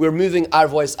working, we're moving our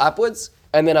voice upwards,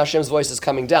 and then Hashem's voice is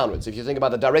coming downwards. If you think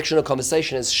about the direction of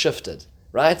conversation, has shifted,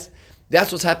 right?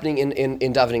 That's what's happening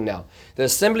in davening now. The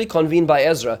assembly convened by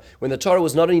Ezra when the Torah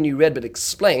was not only read but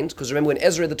explained, because remember when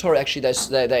Ezra read the Torah, actually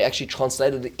they actually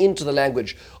translated it into the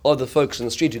language of the folks in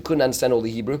the street who couldn't understand all the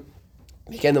Hebrew.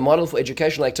 Became the model for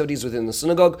educational activities within the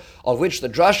synagogue, of which the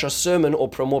drasha, sermon, or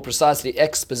more precisely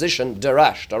exposition,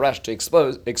 darash to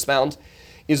expound,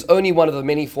 is only one of the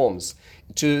many forms.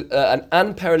 To an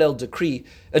unparalleled degree,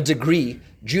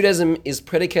 Judaism is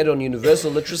predicated on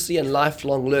universal literacy and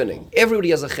lifelong learning.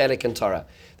 Everybody has a chelek in Torah.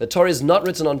 The Torah is not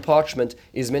written on parchment,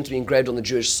 it is meant to be engraved on the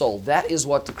Jewish soul. That is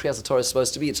what the Krias Hatorah is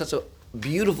supposed to be. It's such a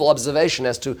beautiful observation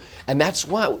and that's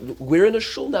why we're in a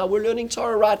shul now, we're learning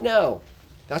Torah right now.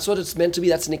 That's what it's meant to be.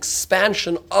 That's an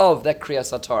expansion of that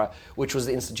Krias Hatorah, which was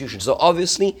the institution. So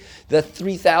obviously, the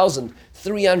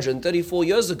 3,334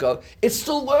 years ago, it's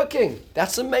still working.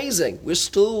 That's amazing. We're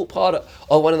still part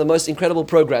of one of the most incredible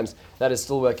programs that is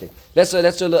still working. Let's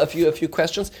do a few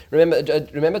questions. Remember,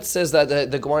 it says that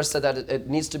the Gemara said that it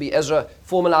needs to be Ezra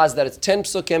formalized that it's 10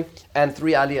 psukim and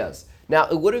 3 aliyahs. Now,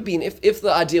 it would have been if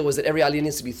the idea was that every aliyah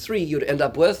needs to be 3, you'd end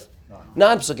up with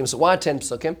 9 psukim. So why 10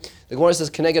 psukim? The Gemara says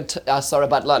Keneged Asara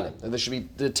Batlanim. There should be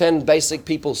the 10 basic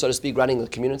people, so to speak, running the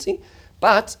community.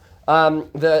 But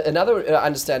another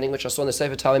understanding, which I saw in the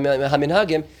Sefer Talmud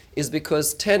HaMinhagim, is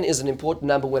because 10 is an important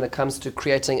number when it comes to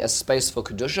creating a space for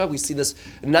Kedusha. We see this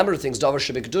a number of things. Davar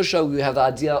Shebe Kedusha, we have the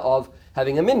idea of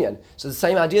having a minyan. So the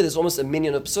same idea, there's almost a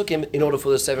minyan of psukim in order for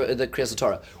the Krias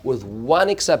Hatorah, with one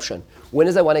exception. When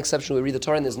is that one exception? We read the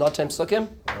Torah and there's not 10 psukim?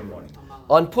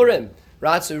 On Purim.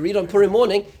 Right, so we read on Purim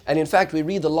morning, and in fact we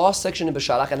read the last section in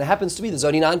Beshalach, and it happens to be there's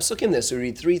only 9 psukim there, so we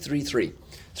read 3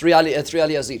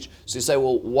 aliyahs each. So you say,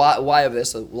 well, why of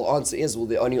this? So, well, the answer is,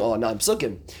 there only are 9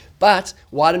 psukim. But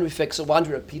why don't we fix it? Why don't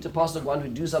we repeat a pasuk? Why don't we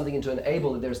do something to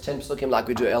enable that there's 10 psukim like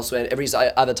we do elsewhere every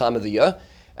other time of the year?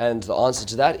 And the answer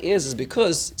to that is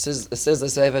because, it says the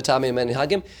Sefer Talmud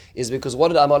HaMinhagim, is because what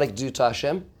did Amalek do to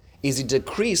Hashem? Is he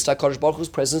decreased HaKadosh Baruch Hu's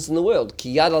presence in the world.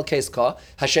 Ki yad al keska,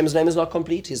 Hashem's name is not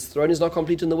complete, his throne is not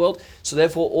complete in the world, so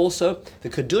therefore also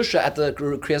the Kedusha at the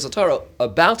Krias Hatorah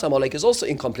about Amalek is also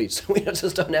incomplete. So we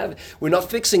just don't have it. We're not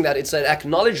fixing that. It's an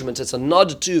acknowledgement, it's a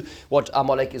nod to what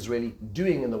Amalek is really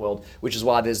doing in the world, which is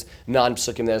why there's 9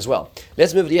 psukim there as well.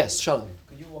 Let's move, yes, Shalom.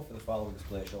 Could you offer the following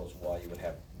explanation as why you would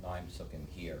have 9 psukim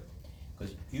here?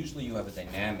 Because usually you have a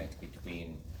dynamic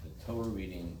between the Torah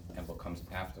reading and what comes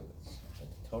afterwards.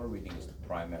 Torah reading is the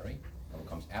primary, and what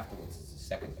comes afterwards is the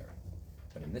secondary.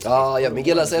 But in this case,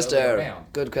 Megillah Esther.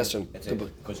 Good question.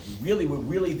 Because we're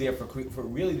really there for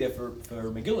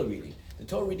Megillah reading. The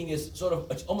Torah reading is it's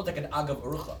almost like an agav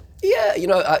urucha. Yeah,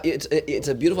 it's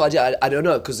a beautiful idea. I don't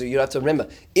know, because you have to remember,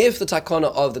 if the takana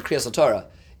of the Krias Hatorah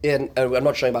I'm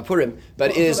not showing by Purim,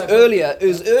 but Well, is but- earlier,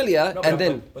 No, and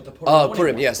then but the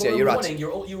Purim, yes, yeah, you're right. morning,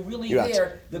 you're really You're right.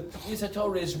 there. The Krias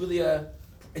Hatorah is really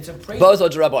it's a praise. Both are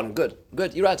D'Rabbanan.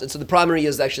 Good, you're right. And so the primary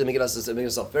is actually the Megillah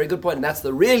itself. Very good point, and that's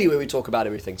really where we talk about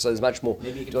everything. So there's much more.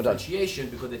 Maybe a to done. differentiation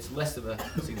because it's less of a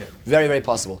significance. Very, very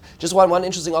possible. Just one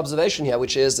interesting observation here,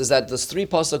 which is that this 3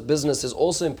 pasuk business is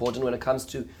also important when it comes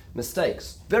to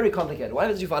mistakes. Very complicated. Why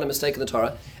did you find a mistake in the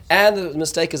Torah? And the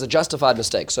mistake is a justified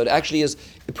mistake. So it actually is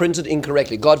printed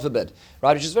incorrectly. God forbid.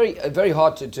 Right? Which is very, very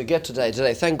hard to get today.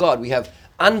 Thank God we have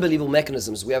unbelievable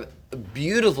mechanisms. We have a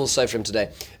beautiful Seferim today.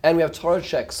 And we have Torah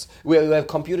checks. We have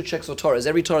computer checks for Torahs.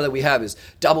 Every Torah that we have is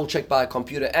double checked by a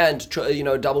computer and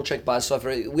double checked by a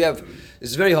software.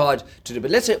 It's very hard to do.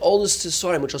 But let's say all this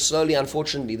Seferim, which are slowly,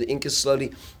 unfortunately, the ink is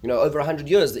slowly, over 100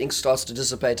 years, the ink starts to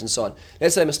dissipate and so on.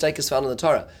 Let's say a mistake is found in the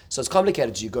Torah. So it's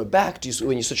complicated. Do you go back?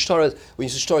 When you switch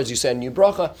Torahs, you say a new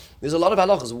bracha. There's a lot of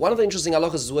halachas. One of the interesting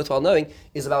halachas is worthwhile knowing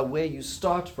is about where you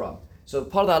start from. So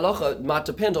part of the halacha might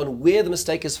depend on where the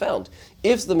mistake is found.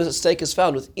 If the mistake is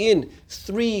found within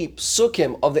 3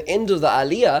 psukim of the end of the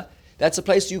aliyah, that's a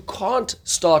place you can't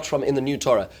start from in the new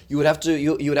Torah. You would have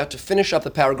to finish up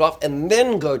the paragraph and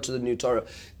then go to the new Torah.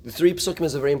 The 3 psukim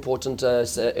is a very important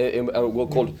we'll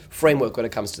call framework when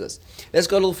it comes to this. Let's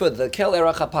go a little further. The kel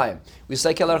erach hapayim. We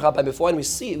say kel erach hapayim before, and we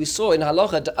saw in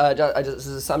halacha, this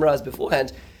is summarized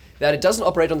beforehand, that it doesn't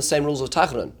operate on the same rules of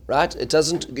Tachanun, right? It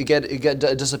doesn't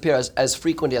disappear as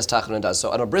frequently as Tachanun does.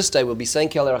 So on a bris day, we'll be saying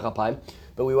Kel Erech Hapayim,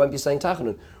 but we won't be saying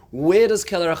Tachanun. Where does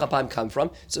Kel Erech Hapayim come from?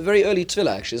 It's a very early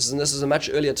tefillah, actually. This is a much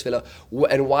earlier tefillah.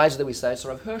 And why is it that we say it? So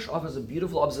Rav Hirsch offers a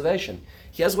beautiful observation.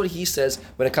 Here's what he says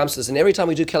when it comes to this. And every time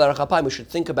we do Kel Erech Hapayim, we should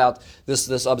think about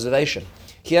this observation.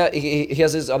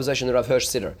 Here's his observation in Rav Hirsch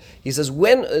Siddur. He says,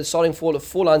 starting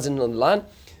 4 lines in the line,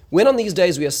 when on these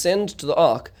days we ascend to the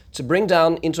ark, to bring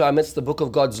down into our midst the book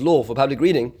of God's law for public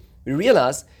reading, we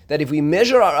realize that if we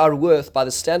measure our worth by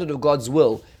the standard of God's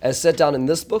will as set down in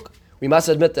this book, we must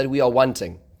admit that we are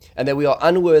wanting, and that we are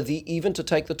unworthy even to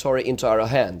take the Torah into our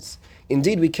hands.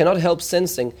 Indeed, we cannot help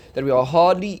sensing that we are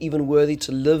hardly even worthy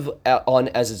to live on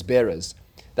as its bearers.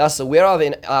 Thus, aware of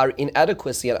our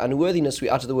inadequacy and unworthiness, we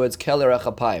utter the words Kel Erech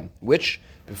Hapayim, which,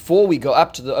 before we go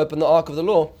up to open the ark of the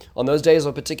law, on those days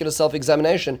of particular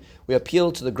self-examination, we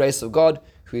appeal to the grace of God,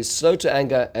 who is slow to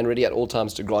anger and ready at all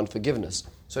times to grant forgiveness.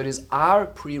 So it is our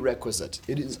prerequisite.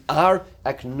 It is our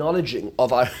acknowledging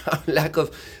of our lack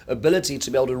of ability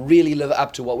to be able to really live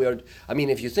up to what we are. I mean,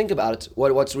 if you think about it,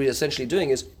 what's we're essentially doing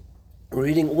is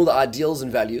reading all the ideals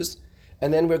and values,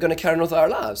 and then we're going to carry on with our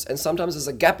lives. And sometimes there's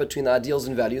a gap between the ideals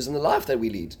and values and the life that we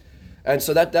lead. And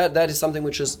so that is something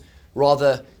which is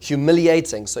rather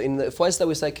humiliating. So in the first that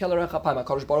we say, Kel Erech Hapayim,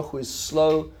 HaKadosh Baruch Hu is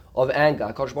slow of anger.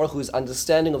 HaKadosh Baruch Hu is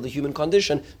understanding of the human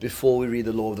condition before we read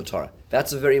the law of the Torah.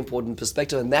 That's a very important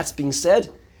perspective, and that's being said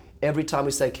every time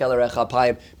we say Kel Erech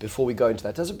Hapayim before we go into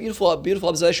that. That's a beautiful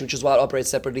observation, which is why it operates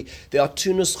separately. There are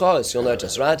 2 nuschos, you'll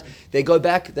notice, right? They go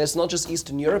back, there's not just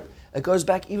Eastern Europe, it goes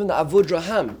back even the Avud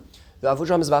Raham. The Avud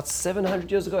Raham is about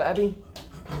 700 years ago, Abby?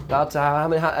 About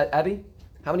Abby?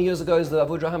 How many years ago is the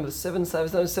Avud Raham?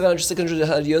 700,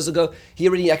 600 years ago. He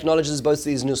already acknowledges both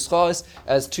these nuschos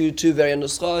as two variant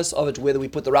nuschos of it, whether we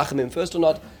put the Rachamim first or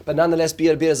not. But nonetheless, be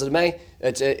it as it may,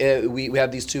 we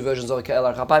have these 2 versions of Kel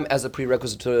Erech Hapayim as a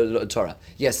prerequisite to the Torah.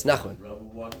 Yes, Nachman. Rabbi,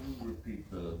 why don't you repeat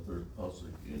the 3rd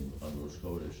pasuk on Rosh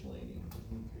Chodesh Leaning?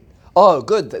 Oh,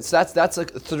 good. So that's a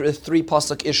 3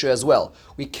 pasuk issue as well.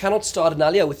 We cannot start an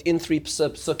aliyah within 3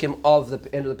 psukim of the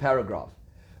end of the paragraph.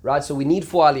 Right, so we need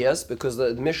 4 aliyahs because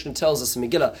the Mishnah tells us in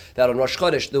Megillah that on Rosh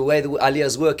Chodesh, the way the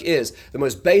aliyahs work is, the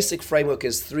most basic framework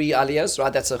is 3 aliyahs,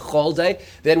 right? That's a Chol day.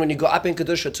 Then when you go up in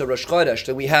Kedusha to Rosh Chodesh,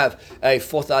 then we have a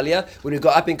 4th aliyah. When you go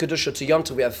up in Kedusha to Yom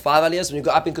Tov, we have 5 aliyahs. When you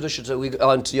go up in Kedusha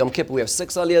to Yom Kippur, we have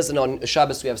 6 aliyahs. And on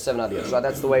Shabbos, we have 7 aliyahs, right?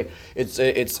 That's the way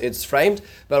it's framed.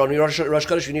 But on Rosh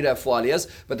Chodesh, you need to have 4 aliyahs.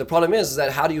 But the problem is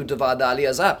that how do you divide the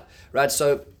aliyahs up, right?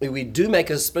 So we do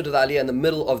make a split of the aliyah in the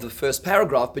middle of the first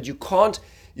paragraph, but you can't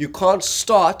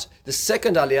start the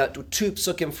second aliyah to 2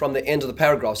 psukim from the end of the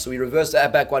paragraph. So we reverse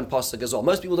that back 1 pasuk as well.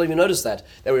 Most people don't even notice that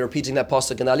we're repeating that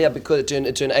pasuk in aliyah because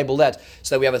to enable that,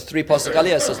 so that we have a 3 pasuk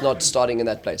aliyah, so it's not starting in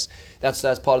that place. That's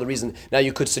part of the reason. Now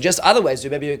you could suggest other ways.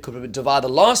 Maybe you could divide the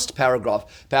last paragraph,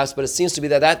 perhaps, but it seems to be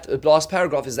that last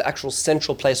paragraph is the actual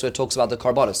central place where it talks about the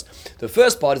karbanos. The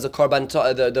first part is the karban,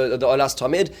 the olas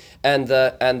tamid, and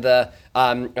the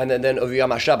and then over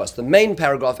Yom HaShabbos. The main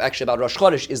paragraph actually about Rosh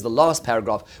Chodesh is the last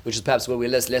paragraph, which is perhaps where we're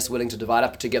less willing to divide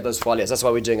up to get those 4 aliyahs. That's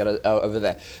why we're doing it over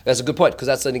there. That's a good point, because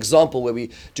that's an example where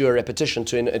we do a repetition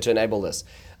to enable this.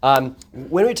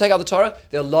 When we take out the Torah,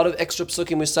 there are a lot of extra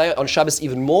psukim we say, on Shabbos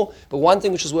even more, but one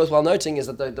thing which is worthwhile noting is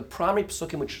that the primary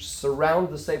psukim which surround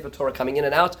the Sefer Torah coming in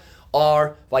and out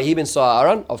are Vayi ben Soa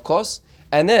Aaron, of course,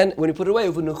 and then when you put it away,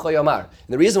 Uvu Nucha Yomar. And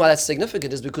the reason why that's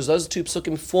significant is because those 2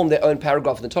 psukim form their own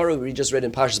paragraph in the Torah. We just read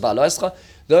in Parshas Ba'aloscha.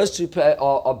 Those 2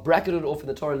 are bracketed off in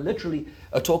the Torah, literally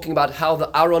talking about how the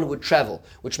Aaron would travel,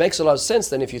 which makes a lot of sense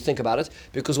then if you think about it,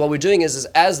 because what we're doing is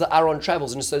as the Aaron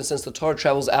travels, in a certain sense the Torah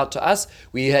travels out to us,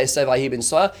 we say Vayi ben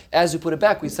Soa. As we put it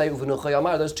back, we say Uvu Nucha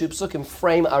Yomar. Those 2 psukim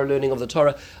frame our learning of the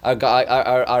Torah,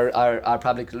 our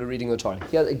public reading of the Torah.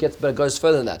 Here but it goes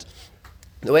further than that.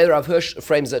 The way that Rav Hirsch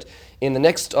frames it in the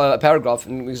next paragraph,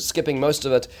 and we're skipping most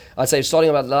of it, I'd say starting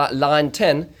about line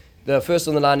 10, the first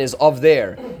on the line is of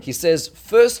there. He says,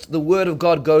 first the word of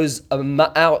God goes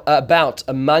about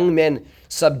among men,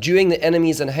 subduing the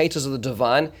enemies and haters of the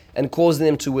divine and causing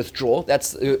them to withdraw.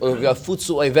 That's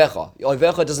futsu oivecha.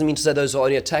 Oivecha doesn't mean to say those who are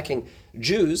only attacking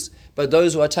Jews, but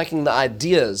those who are attacking the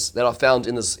ideas that are found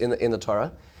in the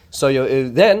Torah. So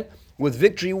then, with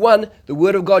victory won, the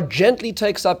word of God gently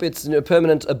takes up its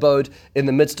permanent abode in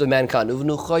the midst of mankind.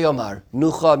 Nucha Yomar.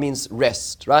 Nucha means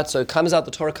rest, right? So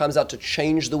the Torah comes out to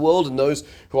change the world and those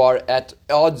who are at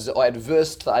odds or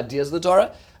adverse to the ideas of the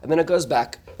Torah, and then it goes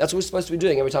back. That's what we're supposed to be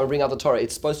doing every time we bring out the Torah.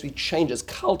 It's supposed to be changes,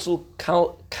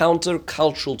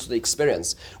 counter-cultural to the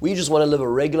experience. We just want to live a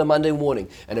regular Monday morning,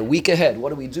 and a week ahead,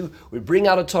 what do? We bring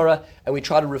out a Torah and we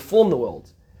try to reform the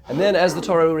world. And then as the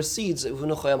Torah recedes,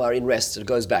 in rest, it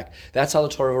goes back. That's how the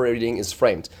Torah reading is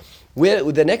framed. We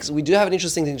do have an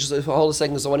interesting thing, just for hold a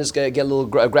second, because I want to get a little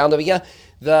ground over here.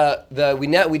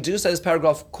 We do say this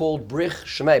paragraph called Brich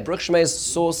Shemei. Brich Shemei's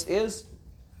source is,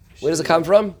 where does it come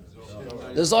from?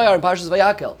 The Zohar in Parshas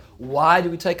Vayakel. Why do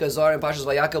we take a Zohar in Parshas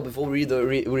Vayakel before we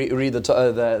read the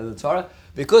Torah?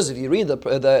 Because if you read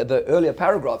the earlier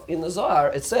paragraph in the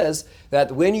Zohar, it says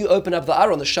that when you open up the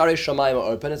Aron, the Sharei Shamayim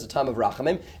are open, it's a time of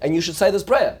Rachamim, and you should say this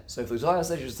prayer. So if the Zohar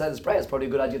says you should say this prayer, it's probably a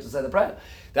good idea to say the prayer.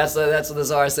 That's what the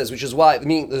Zohar says, which is why,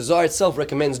 the Zohar itself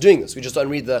recommends doing this. We just don't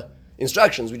read the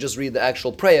instructions, we just read the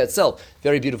actual prayer itself.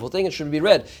 Very beautiful thing, it should be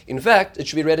read. In fact, it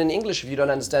should be read in English if you don't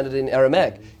understand it in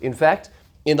Aramaic. In fact,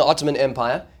 in the Ottoman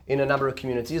Empire, in a number of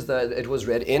communities, it was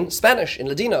read in Spanish, in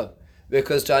Ladino,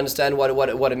 because to understand what it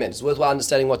meant. It's worthwhile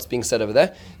understanding what's being said over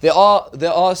there. There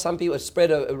are some people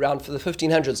spread around for the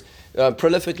 1500s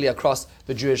prolifically across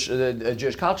the Jewish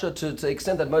culture to the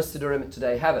extent that most Siddurim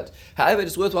today have it. However,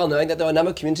 it's worthwhile knowing that there are a number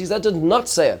of communities that did not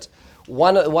say it.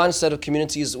 One set of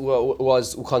communities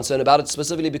was concerned about it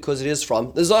specifically because it is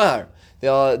from the Zohar.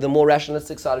 The more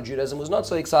rationalistic side of Judaism was not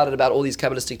so excited about all these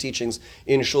Kabbalistic teachings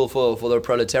in shul for the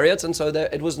proletariat, and so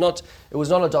it was not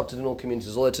adopted in all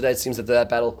communities. Although today it seems that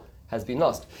battle has been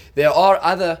lost. There are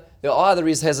other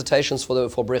hesitations for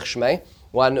Brich Shmei.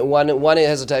 One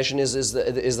hesitation is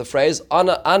the phrase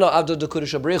Ana Avda de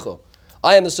Kodesh Abrichu.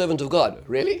 I am the servant of God.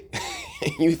 Really?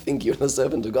 You think you're the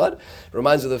servant of God?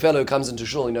 Reminds you of the fellow who comes into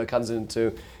shul, comes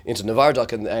into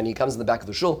Nevardok, and he comes in the back of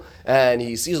the shul, and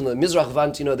he sees on the Mizrach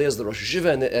Vant, there's the Rosh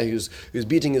Hashiva, and who's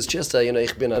beating his chest,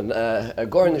 ich bin a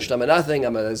Gornish, I'm a nothing,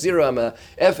 I'm a zero, I'm a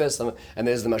Efes, and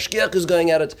there's the Mashkiach who's going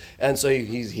at it, and so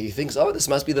he thinks, this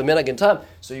must be the Menag in time.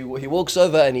 So he walks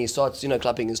over and he starts,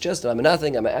 clapping his chest, and I'm a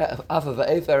nothing, I'm a Afa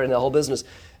v'Efer, and the whole business.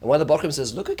 And one of the Bochrim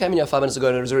says, look, who came in here 5 minutes ago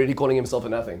and was already calling himself a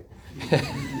nothing.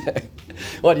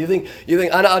 What do you think? You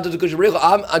think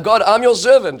God, I'm your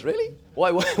servant, really?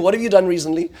 What have you done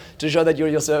recently to show that you're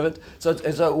your servant? So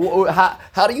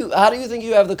how do you think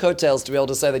you have the coattails to be able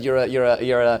to say that you're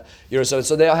a servant?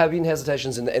 So there have been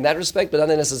hesitations in that respect, but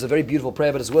nonetheless it's a very beautiful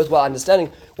prayer. But it's worthwhile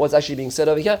understanding what's actually being said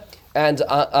over here. And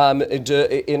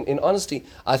in honesty,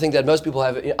 I think that most people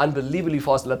have unbelievably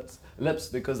fast lips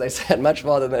because they say it much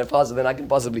faster than I can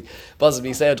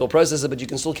possibly say it or process it. But you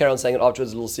can still carry on saying it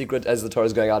afterwards. A little secret as the Torah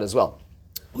is going out as well.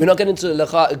 We're not getting into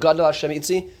Lecha Gadol Hashem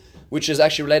Itzi, which is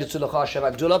actually related to Lecha Hashem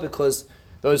Agdullah, because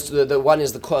the one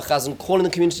is the Chazan calling the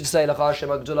community to say Lecha Hashem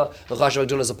Agdullah. Lecha Hashem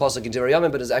Agdullah is a pasuk in Devar Yamim,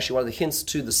 but is actually one of the hints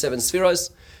to the 7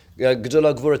 Spheros.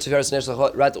 Gdullah, Gvura, Tiferes, Nesh,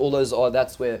 right? All those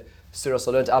that's where Spheros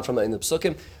are learned out from in the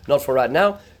Psukim. Not for right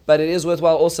now, but it is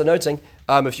worthwhile also noting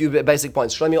a few basic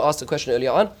points. Shlomi asked a question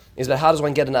earlier on, is that how does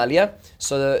one get an aliyah?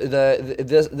 So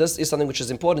this is something which is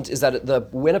important, is that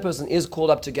when a person is called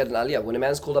up to get an aliyah, when a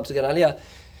man is called up to get an aliyah,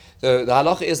 the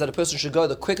halacha is that a person should go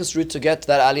the quickest route to get to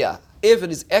that aliyah. If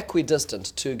it is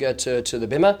equidistant to get to the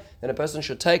bima, then a person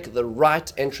should take the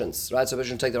right entrance, right? So a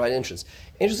person should take the right entrance.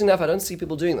 Interesting enough, I don't see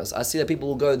people doing this. I see that people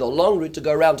will go the long route to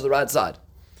go around to the right side.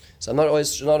 So I'm not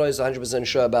always 100%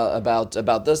 sure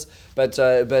about this, but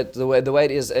the way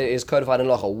it is codified in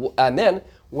halacha. And then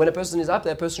when a person is up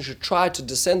there, a person should try to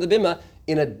descend the bima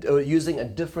using a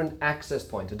different access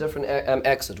point, a different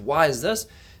exit. Why is this?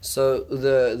 So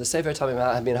the Sefer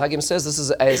Tamim Hagim says this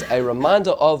is a reminder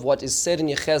of what is said in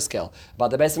Yechezkel about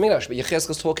the Beis Hamikdash. But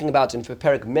Yechezkel is talking about in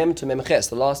Perek Mem to Mem Ches,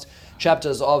 the last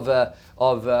chapters of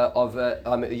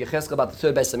Yechezkel about the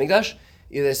third Beis Hamikdash.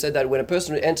 They said that when a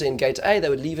person would enter in gate A, they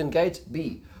would leave in gate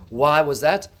B. Why was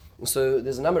that? So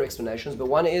there's a number of explanations, but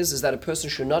one is that a person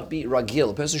should not be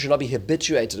ragil, a person should not be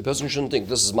habituated, a person shouldn't think,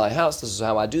 this is my house, this is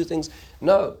how I do things.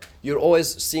 No, you're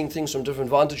always seeing things from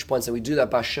different vantage points, and we do that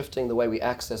by shifting the way we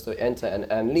access, the enter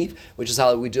and leave, which is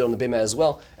how we do it on the bima as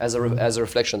well, as a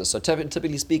reflection of this. So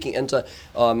typically speaking, enter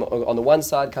on the one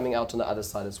side, coming out on the other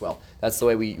side as well. That's the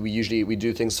way we usually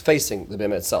do things facing the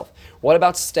bima itself. What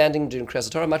about standing during Krias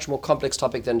Hatorah? Much more complex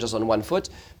topic than just on one foot,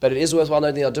 but it is worthwhile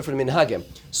noting there are different minhagim.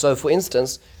 So for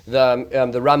instance, the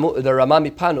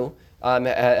Ramami Panu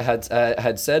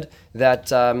had said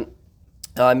that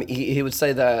he would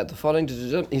say that the following.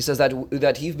 He says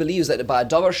that he believes that by a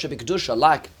davar shebikdusha,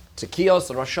 like tekiyos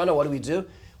and Rosh Hashanah, what do?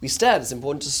 We stand. It's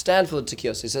important to stand for the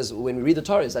tekiyos. He says when we read the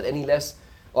Torah, is that any less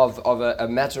of a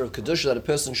matter of kedusha that a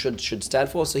person should stand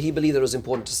for? So he believed that it was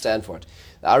important to stand for it.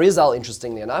 The Arizal,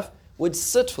 interestingly enough, would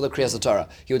sit for the Krias Hatorah.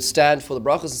 He would stand for the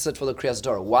brachos and sit for the Krias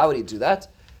Hatorah. Why would he do that?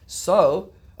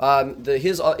 So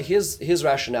his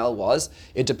rationale was,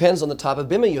 it depends on the type of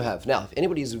bima you have. Now, if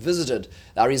anybody's visited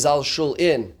the Arizal Shul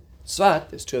in Tzfat,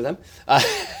 there's two of them,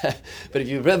 but if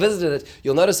you've visited it,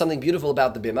 you'll notice something beautiful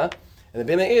about the bima, and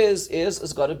the bima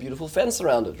it's got a beautiful fence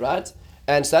around it, right?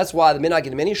 And so that's why the minhag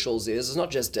in many shuls it's not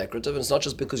just decorative, and it's not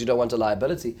just because you don't want a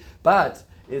liability, but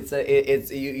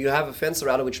you have a fence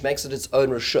around it which makes it its own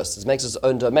reshus, it makes it its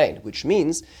own domain, which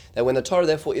means that when the Torah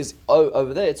therefore is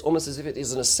over there, it's almost as if it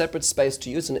is in a separate space to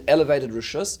you, it's an elevated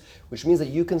reshus, which means that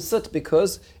you can sit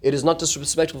because it is not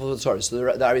disrespectful for the Torah. So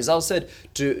the Arizal said,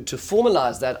 to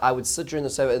formalize that, I would sit during the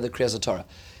Krias Hatorah.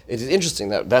 It is interesting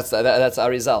that's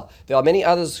Arizal. There are many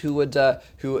others who would stand.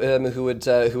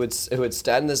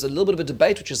 There's a little bit of a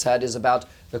debate which is had is about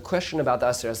the question about the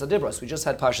Aseres Adibros. We just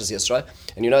had Parshas Yisro,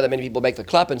 and you know that many people make the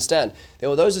clap and stand. There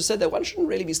were those who said that one shouldn't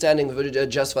really be standing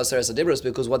just for Aseres Adibros,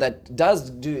 because what that does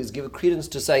do is give credence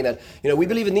to saying that we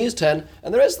believe in these 10,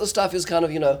 and the rest of the stuff is kind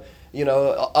of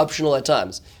optional at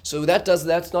times. So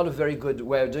that's not a very good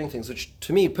way of doing things, which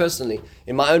to me personally,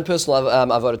 in my own personal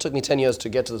avodah, it took me 10 years to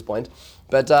get to this point.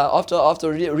 But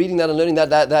after reading that and learning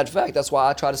that fact, that's why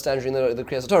I try to stand during the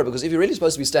Krias Hatorah, because if you're really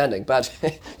supposed to be standing, but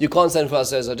you can't stand for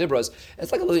Aseres Adibros,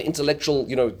 it's like a little intellectual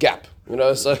gap,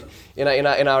 so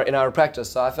in our practice.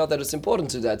 So I felt that it's important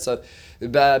to do that. So bli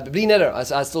neder,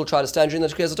 I still try to stand during the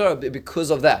Krias Hatorah because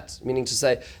of that, meaning to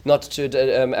say not to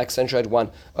accentuate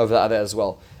one over the other as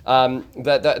well.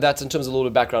 That's in terms of a little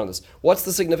bit of background on this. What's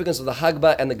the significance of the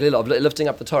Hagba and the Glila, of lifting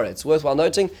up the Torah? It's worthwhile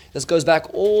noting this goes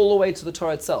back all the way to the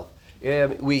Torah itself.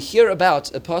 We hear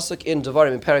about a pasuk in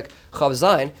Devarim in Perek Chav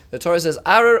Zayin. The Torah says,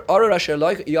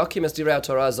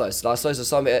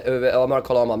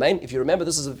 if you remember,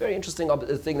 this is a very interesting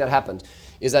thing that happened,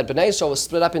 is that Bnei Yisrael was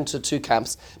split up into two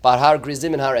camps, Bar Har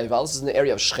Grizim and Har Eval. This is in the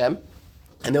area of Shechem.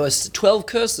 And there were 12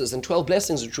 curses and 12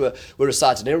 blessings which were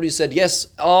recited. And everybody said, yes,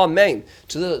 amen,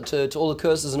 to all the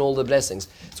curses and all the blessings.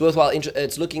 It's worthwhile,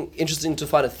 it's looking interesting to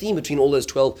find a theme between all those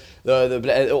 12,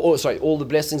 all the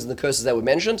blessings and the curses that were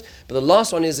mentioned. But the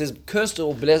last one is cursed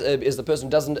or is the person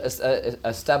who doesn't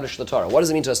establish the Torah. What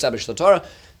does it mean to establish the Torah?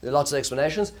 There are lots of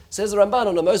explanations. Says the Ramban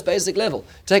on the most basic level.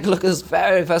 Take a look at this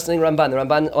very fascinating Ramban. The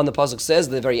Ramban on the pasuk says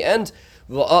at the very end,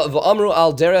 V'amru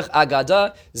al derech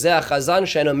agada ze achazan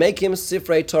she'eno mekim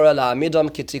sifrei Torah la'amidam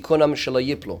kitikunam shelo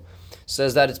yiplu.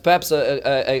 Says that it's perhaps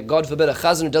a God forbid a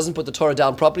chazan who doesn't put the Torah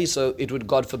down properly, so it would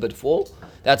God forbid fall.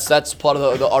 That's part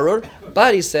of the oror.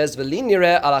 But he says v'li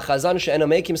nireh al achazan she'eno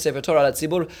mekim sefer Torah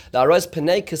la'tzibur la'aroz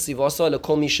penei kesivoso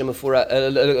lekol mi shemefura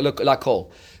lakol.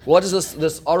 What is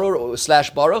this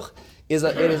oror / baruch? It is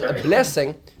a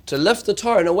blessing to lift the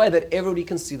Torah in a way that everybody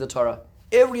can see the Torah.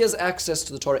 Everybody has access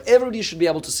to the Torah. Everybody should be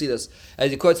able to see this.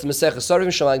 As he quotes the Masechah Sorim,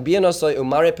 Shemag Biyanosoi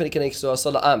Umare Penikanei Kisu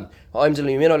Asala Am Ha'im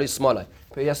Dilim Yimino Lismalai.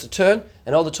 But he has to turn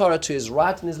and hold the Torah to his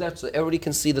right and his left so everybody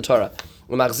can see the Torah.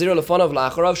 There's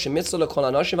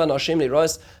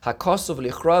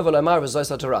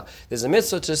a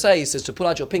mitzvah to say, he says to pull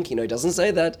out your pinky. No, he doesn't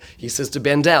say that. He says to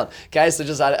bend down. Okay, so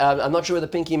just I'm not sure where the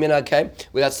pinky minhag came.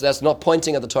 Well, that's not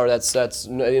pointing at the Torah. That's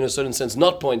in a certain sense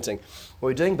not pointing. What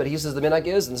we're doing, but he says the minhag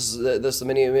is, and this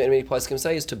many poskim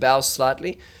say, is to bow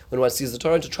slightly when one sees the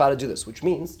Torah and to try to do this, which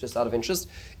means, just out of interest,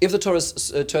 if the Torah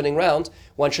is turning round,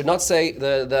 one krias not say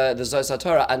the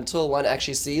Hatorah until one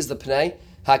actually sees the pnei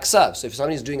haksav. So if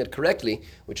somebody's doing it correctly,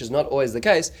 which is not always the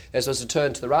case, they're supposed to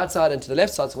turn to the right side and to the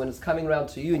left side. So when it's coming around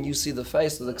to you and you see the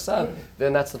face of the ksav,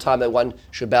 then that's the time that one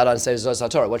should bow down and say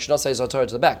Hatorah. One should not say Hatorah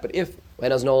to the back. But if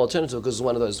one has no alternative because it's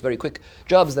one of those very quick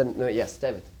jobs, then yes,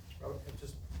 David.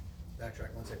 Just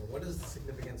backtrack 1 second. What is the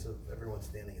significance of everyone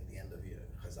standing at the end of your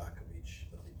chazak of each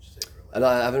sefer? And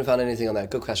I haven't found anything on that.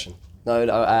 Good question. No,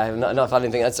 I have not found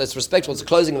anything. It's respectful. It's the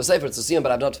closing of a sefer. It's a siyum,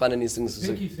 but I've not found anything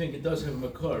specific. I think you think it does have a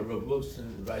makar. Rav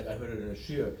Wilson, right? I heard it in a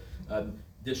shir.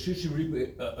 The Shishi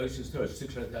Riba Oisius Torah,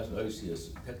 600,000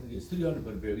 Oisius. Technically, it's 300,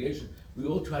 but a variation. We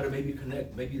all try to maybe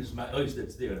connect. Maybe it's my Ois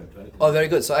that's there. I'm trying to connect. Oh, very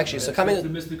good. So actually,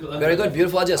 very good,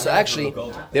 beautiful idea. So actually,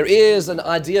 there is an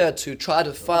idea to try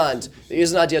to find. There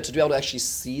is an idea to be able to actually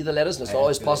see the letters, and it's not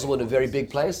always possible in a very big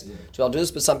place to be able to do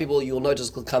this. But some people, you'll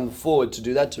notice, will come forward to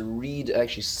do that, to read,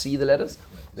 actually see the letters.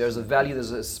 There's a value,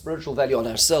 there's a spiritual value on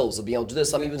ourselves of being able to do this.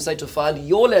 Some even say to find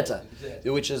your letter,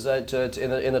 which is in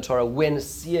the Torah when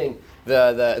seeing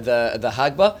the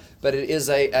Hagbah, but it is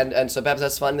and so perhaps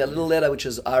that's finding that little letter which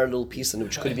is our little piece, and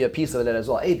which could be a piece of the letter as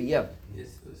well. AB, yeah. Yes,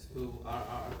 so our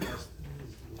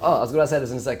I was going to say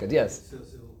this in a second. Yes. So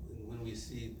when we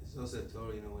see Zos Torah,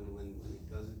 when it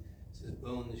does it, it says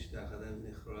Bon Nishtach Adam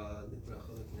Nichra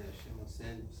Nipracholot Hashem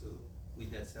Ascend. So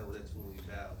that's when we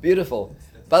bow. Beautiful.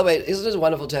 By the way, isn't it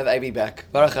wonderful to have AB back?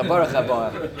 Baruch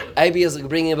haba. AB is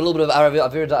bringing a little bit of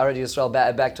Avirat Yisrael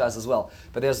back to us as well.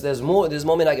 But there's more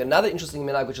minhag. Another interesting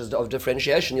minhag which is of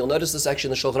differentiation. You'll notice this actually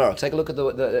in the Shulchan Aruch. Take a look at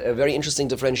a very interesting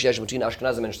differentiation between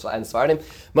Ashkenazim and Sfaradim.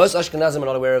 Most Ashkenazim are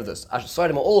not aware of this.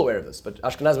 Sfaradim are all aware of this, but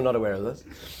Ashkenazim are not aware of this.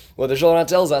 Well, the Shulchan Aruch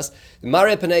tells us,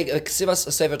 Mare Penei Ksivas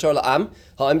Sefer Torah La'am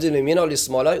Ha'amdim Limino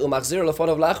Lismolai U'Machzir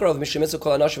Lefonov Lacharov Mishimitzu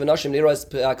Kol Anoshim V'Noshim Lirois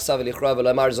Ksav V'Lichra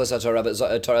V'Lamar Zos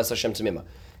HaTorah Torah Hashem Tamima.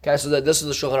 Okay, so this is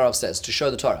the Shulchan Aruch says to show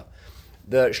the Torah.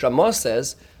 The Shramah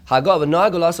says, Hagav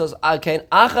Nagulasos Alkein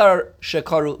Achar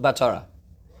Shekaru Batorah.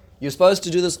 You're supposed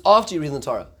to do this after you read the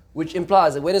Torah, which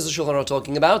implies that when is the Shulchan Aruch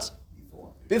talking about?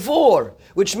 Before.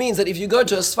 Which means that if you go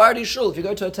to a Sephardi shul, if you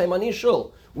go to a Taimani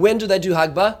shul, when do they do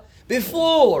Hagbah?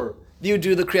 Before you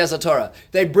do the Krias Hatorah.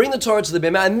 They bring the Torah to the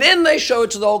Bima and then they show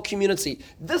it to the whole community.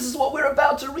 This is what we're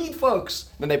about to read, folks.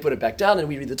 Then they put it back down and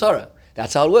we read the Torah.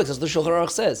 That's how it works. That's what the Shulchan Aruch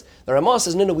says. The Ramah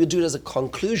says, no, we'll do it as a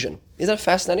conclusion. Isn't that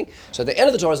fascinating? So the end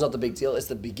of the Torah is not the big deal. It's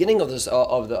the beginning of the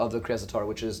Krias Hatorah,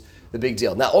 which is the big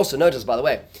deal. Now, also notice, by the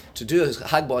way, to do a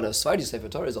Hagbah on a Sephardi Sefer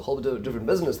Torah is a whole different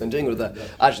business than doing it with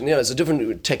it's a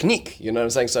different technique. You know what I'm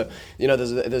saying? So,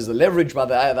 there's the leverage by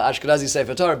the Ashkenazi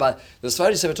Sefer Torah, but the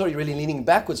Sephardi Sefer Torah, you're really leaning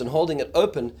backwards and holding it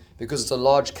open because it's a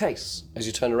large case as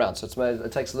you turn around. So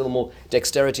it takes a little more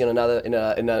dexterity in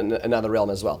another realm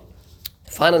as well.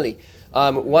 Finally,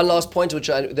 one last point, which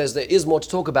there is more to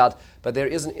talk about, but there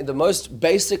isn't. The most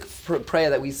basic prayer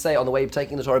that we say on the way of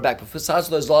taking the Torah back, besides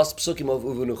those last psukim of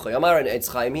Uvunu Chayamar and Eitz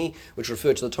Chaimi, which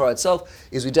refer to the Torah itself,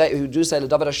 is we do say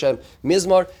LeDavid Hashem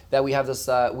Mizmor, that we have this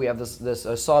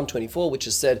Psalm 24, which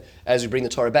is said as we bring the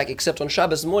Torah back, except on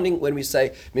Shabbos morning when we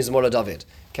say Mizmor LeDavid.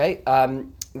 Okay.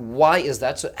 Why is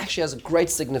that? So it actually has a great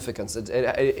significance. It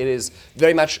is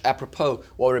very much apropos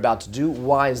what we're about to do.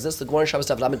 Why is this? The Gemara Shabbos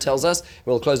Daf Lamed tells us, and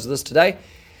we'll close with this today,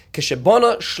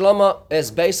 Keshebona Shlomo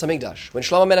es Beis Hamikdash. When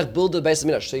Shlomo Melech built the Beis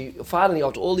Hamikdash, so finally,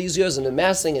 after all these years and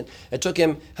amassing, and it took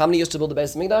him how many years to build the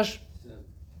Beis Hamikdash?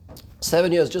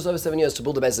 7 years, just over 7 years to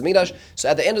build the Beis Hamikdash. So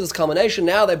at the end of this culmination,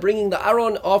 now they're bringing the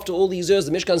Aron after all these years.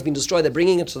 The Mishkan's been destroyed. They're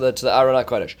bringing it to the Aron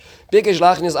HaKodesh. Bikish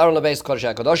lachnis Aron lebeis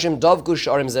Kodesh HaKadoshim Dovgu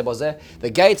Sharim Zebozeh. The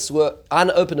gates were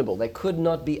unopenable. They could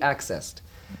not be accessed.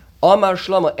 Amar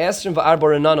Shlomo Esrim va'arba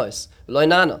renanos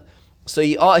loinana. So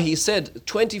he said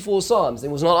 24 psalms.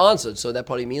 It was not answered. So that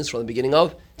probably means from the beginning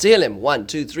of Tehillim 1,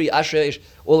 2, 3, Asher,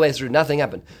 all the way through. Nothing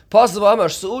happened. Pasav Amar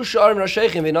Su'u Sharim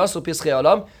Rasheichim v'nasu Pischei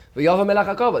Olam.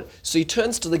 So he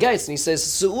turns to the gates and he says,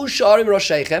 Su'u Sharim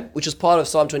Rosheichem, which is part of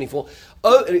Psalm 24.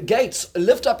 Gates,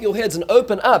 lift up your heads and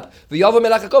open up. Let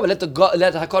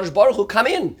HaKadosh Baruch Hu come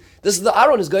in. This is the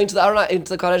Aaron is going to the Aaron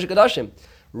into the Kodesh HaKadoshim.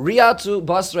 Riatu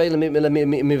Basrei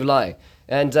Mivlai.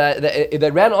 And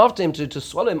they ran after him to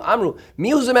swallow him. Amru,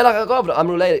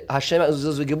 Amru Hashem.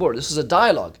 This is a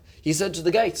dialogue. He said to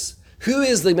the gates, Who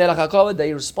is the Melech HaKavod?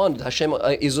 They responded, Hashem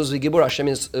Izuz v'Gibur. Hashem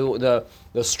is the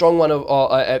strong one of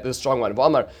the strong one.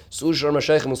 V'amar Su'u Shor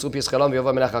Mashiach Musu Pis Chalam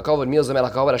v'Yova Melech HaKavod. Mil Ze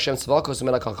Melech HaKavod. Hashem Tzvakos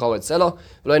Melech HaKavod. Tzelo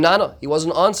v'Lo Nano. He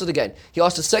wasn't answered again. He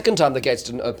asked a second time. The gates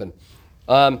didn't open.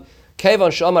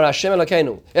 Kevan Shomar Hashem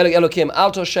Elokeinu Elokim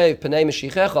Al Toshev Pnei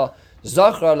Meshichecha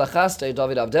Zachra Lachaste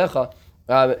David Avdecha.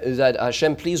 That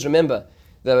Hashem, please remember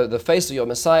the face of your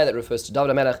Messiah. That refers to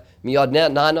David HaMelech. Miyad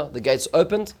Nano. The gates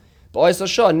opened. At that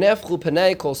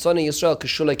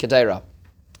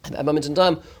moment in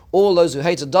time, all those who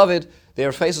hated David,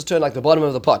 their faces turned like the bottom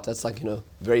of the pot. That's like,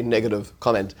 very negative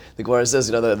comment. The Gemara says,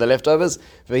 the leftovers.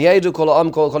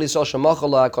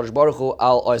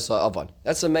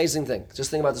 That's an amazing thing.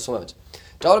 Just think about this for a moment.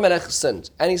 David HaMelech sinned,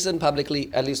 and he sinned publicly,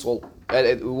 at least,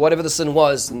 whatever the sin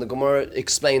was, and the Gemara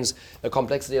explains the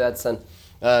complexity of that sin.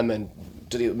 And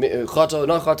did he, chata,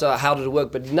 not chata, how did it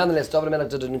work? But nonetheless, David HaMelech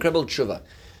did an incredible tshuva.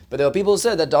 But there were people who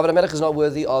said that David HaMelech is not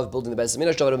worthy of building the Beis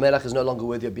HaMikdash. David HaMelech is no longer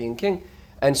worthy of being king.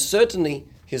 And certainly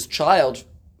his child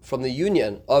from the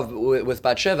union with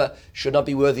Bathsheba should not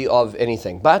be worthy of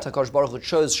anything. But HaKadosh Baruch Hu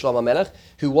chose Shlomo HaMelech,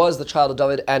 who was the child of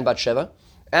David and Bathsheba,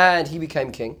 and he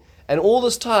became king. And all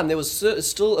this time there was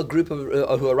still a group of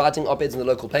who are writing op-eds in the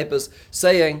local papers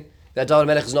saying that David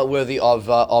HaMelech is not worthy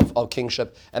of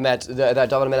kingship, and that David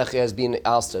HaMelech has been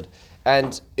ousted.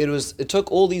 And it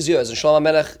took all these years, and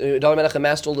David HaMelech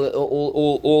amassed all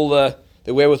the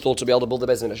wherewithal to be able to build the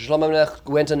Beis HaMikdash. Shlomo HaMelech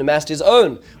went and amassed his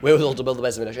own wherewithal to build the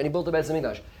Beis HaMikdash, and he built the Beis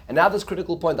HaMikdash. And now this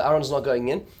critical point, that Aaron is not going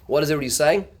in, what is everybody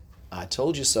saying? I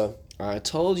told you so. I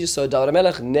told you so. David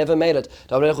HaMelech never made it.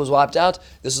 David HaMelech was wiped out.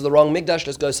 This is the wrong Mikdash.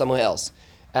 Let's go somewhere else.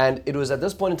 And it was at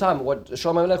this point in time, what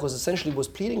Shlomo HaMelech was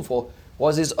pleading for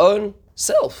was his own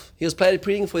self. He was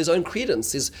pleading for his own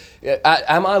credence.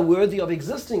 Am I worthy of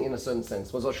existing in a certain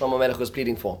sense, was what Shlomo HaMelech was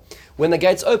pleading for. When the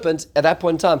gates opened, at that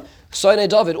point in time, Sonei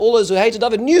David, all those who hated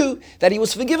David knew that he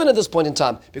was forgiven at this point in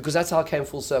time, because that's how it came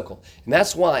full circle. And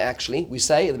that's why, actually, we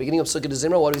say, at the beginning of Sukkot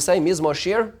Zimra, what do we say? Mizmor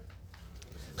Shir,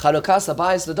 Chanukas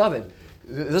Habayis LeDavid.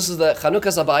 This is the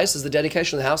Chanukas Habayis, is the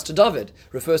dedication of the house to David.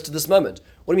 Refers to this moment.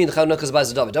 What do you mean the Chanukas Habayis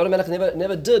to David? David HaMelech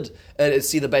never did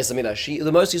see the Beis HaMikdash.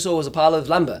 The most he saw was a pile of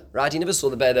lumber, right? He never saw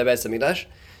the Beis HaMikdash.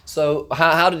 So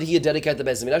how did he dedicate the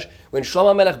Beis HaMikdash? When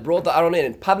Shlomo HaMelech brought the Aron in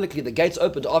and publicly the gates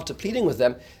opened after pleading with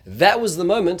them, that was the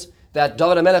moment that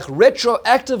David HaMelech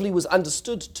retroactively was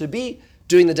understood to be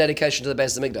doing the dedication to the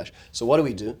Beis HaMikdash. So what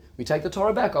do? We take the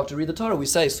Torah back after we read the Torah. We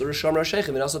say, Surah Shomer HaShechem,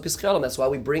 and also Pischelim. That's why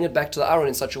we bring it back to the Aron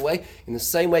in such a way, in the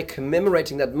same way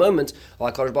commemorating that moment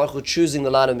of HaKadosh Baruch Hu choosing the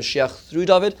line of Mashiach through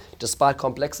David, despite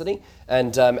complexity,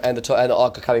 and the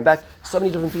Ark coming back. So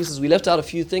many different pieces. We left out a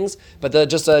few things, but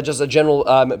just a general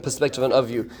perspective and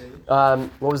overview.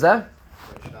 What was that?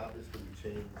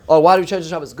 Oh, why do we change the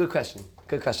Shabbos? Good question.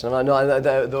 Good question.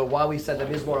 No, why we said the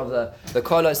Mizmor of the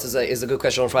Kolos is a good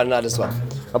question on Friday night as well.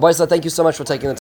 Rabbi, thank you so much for taking the time.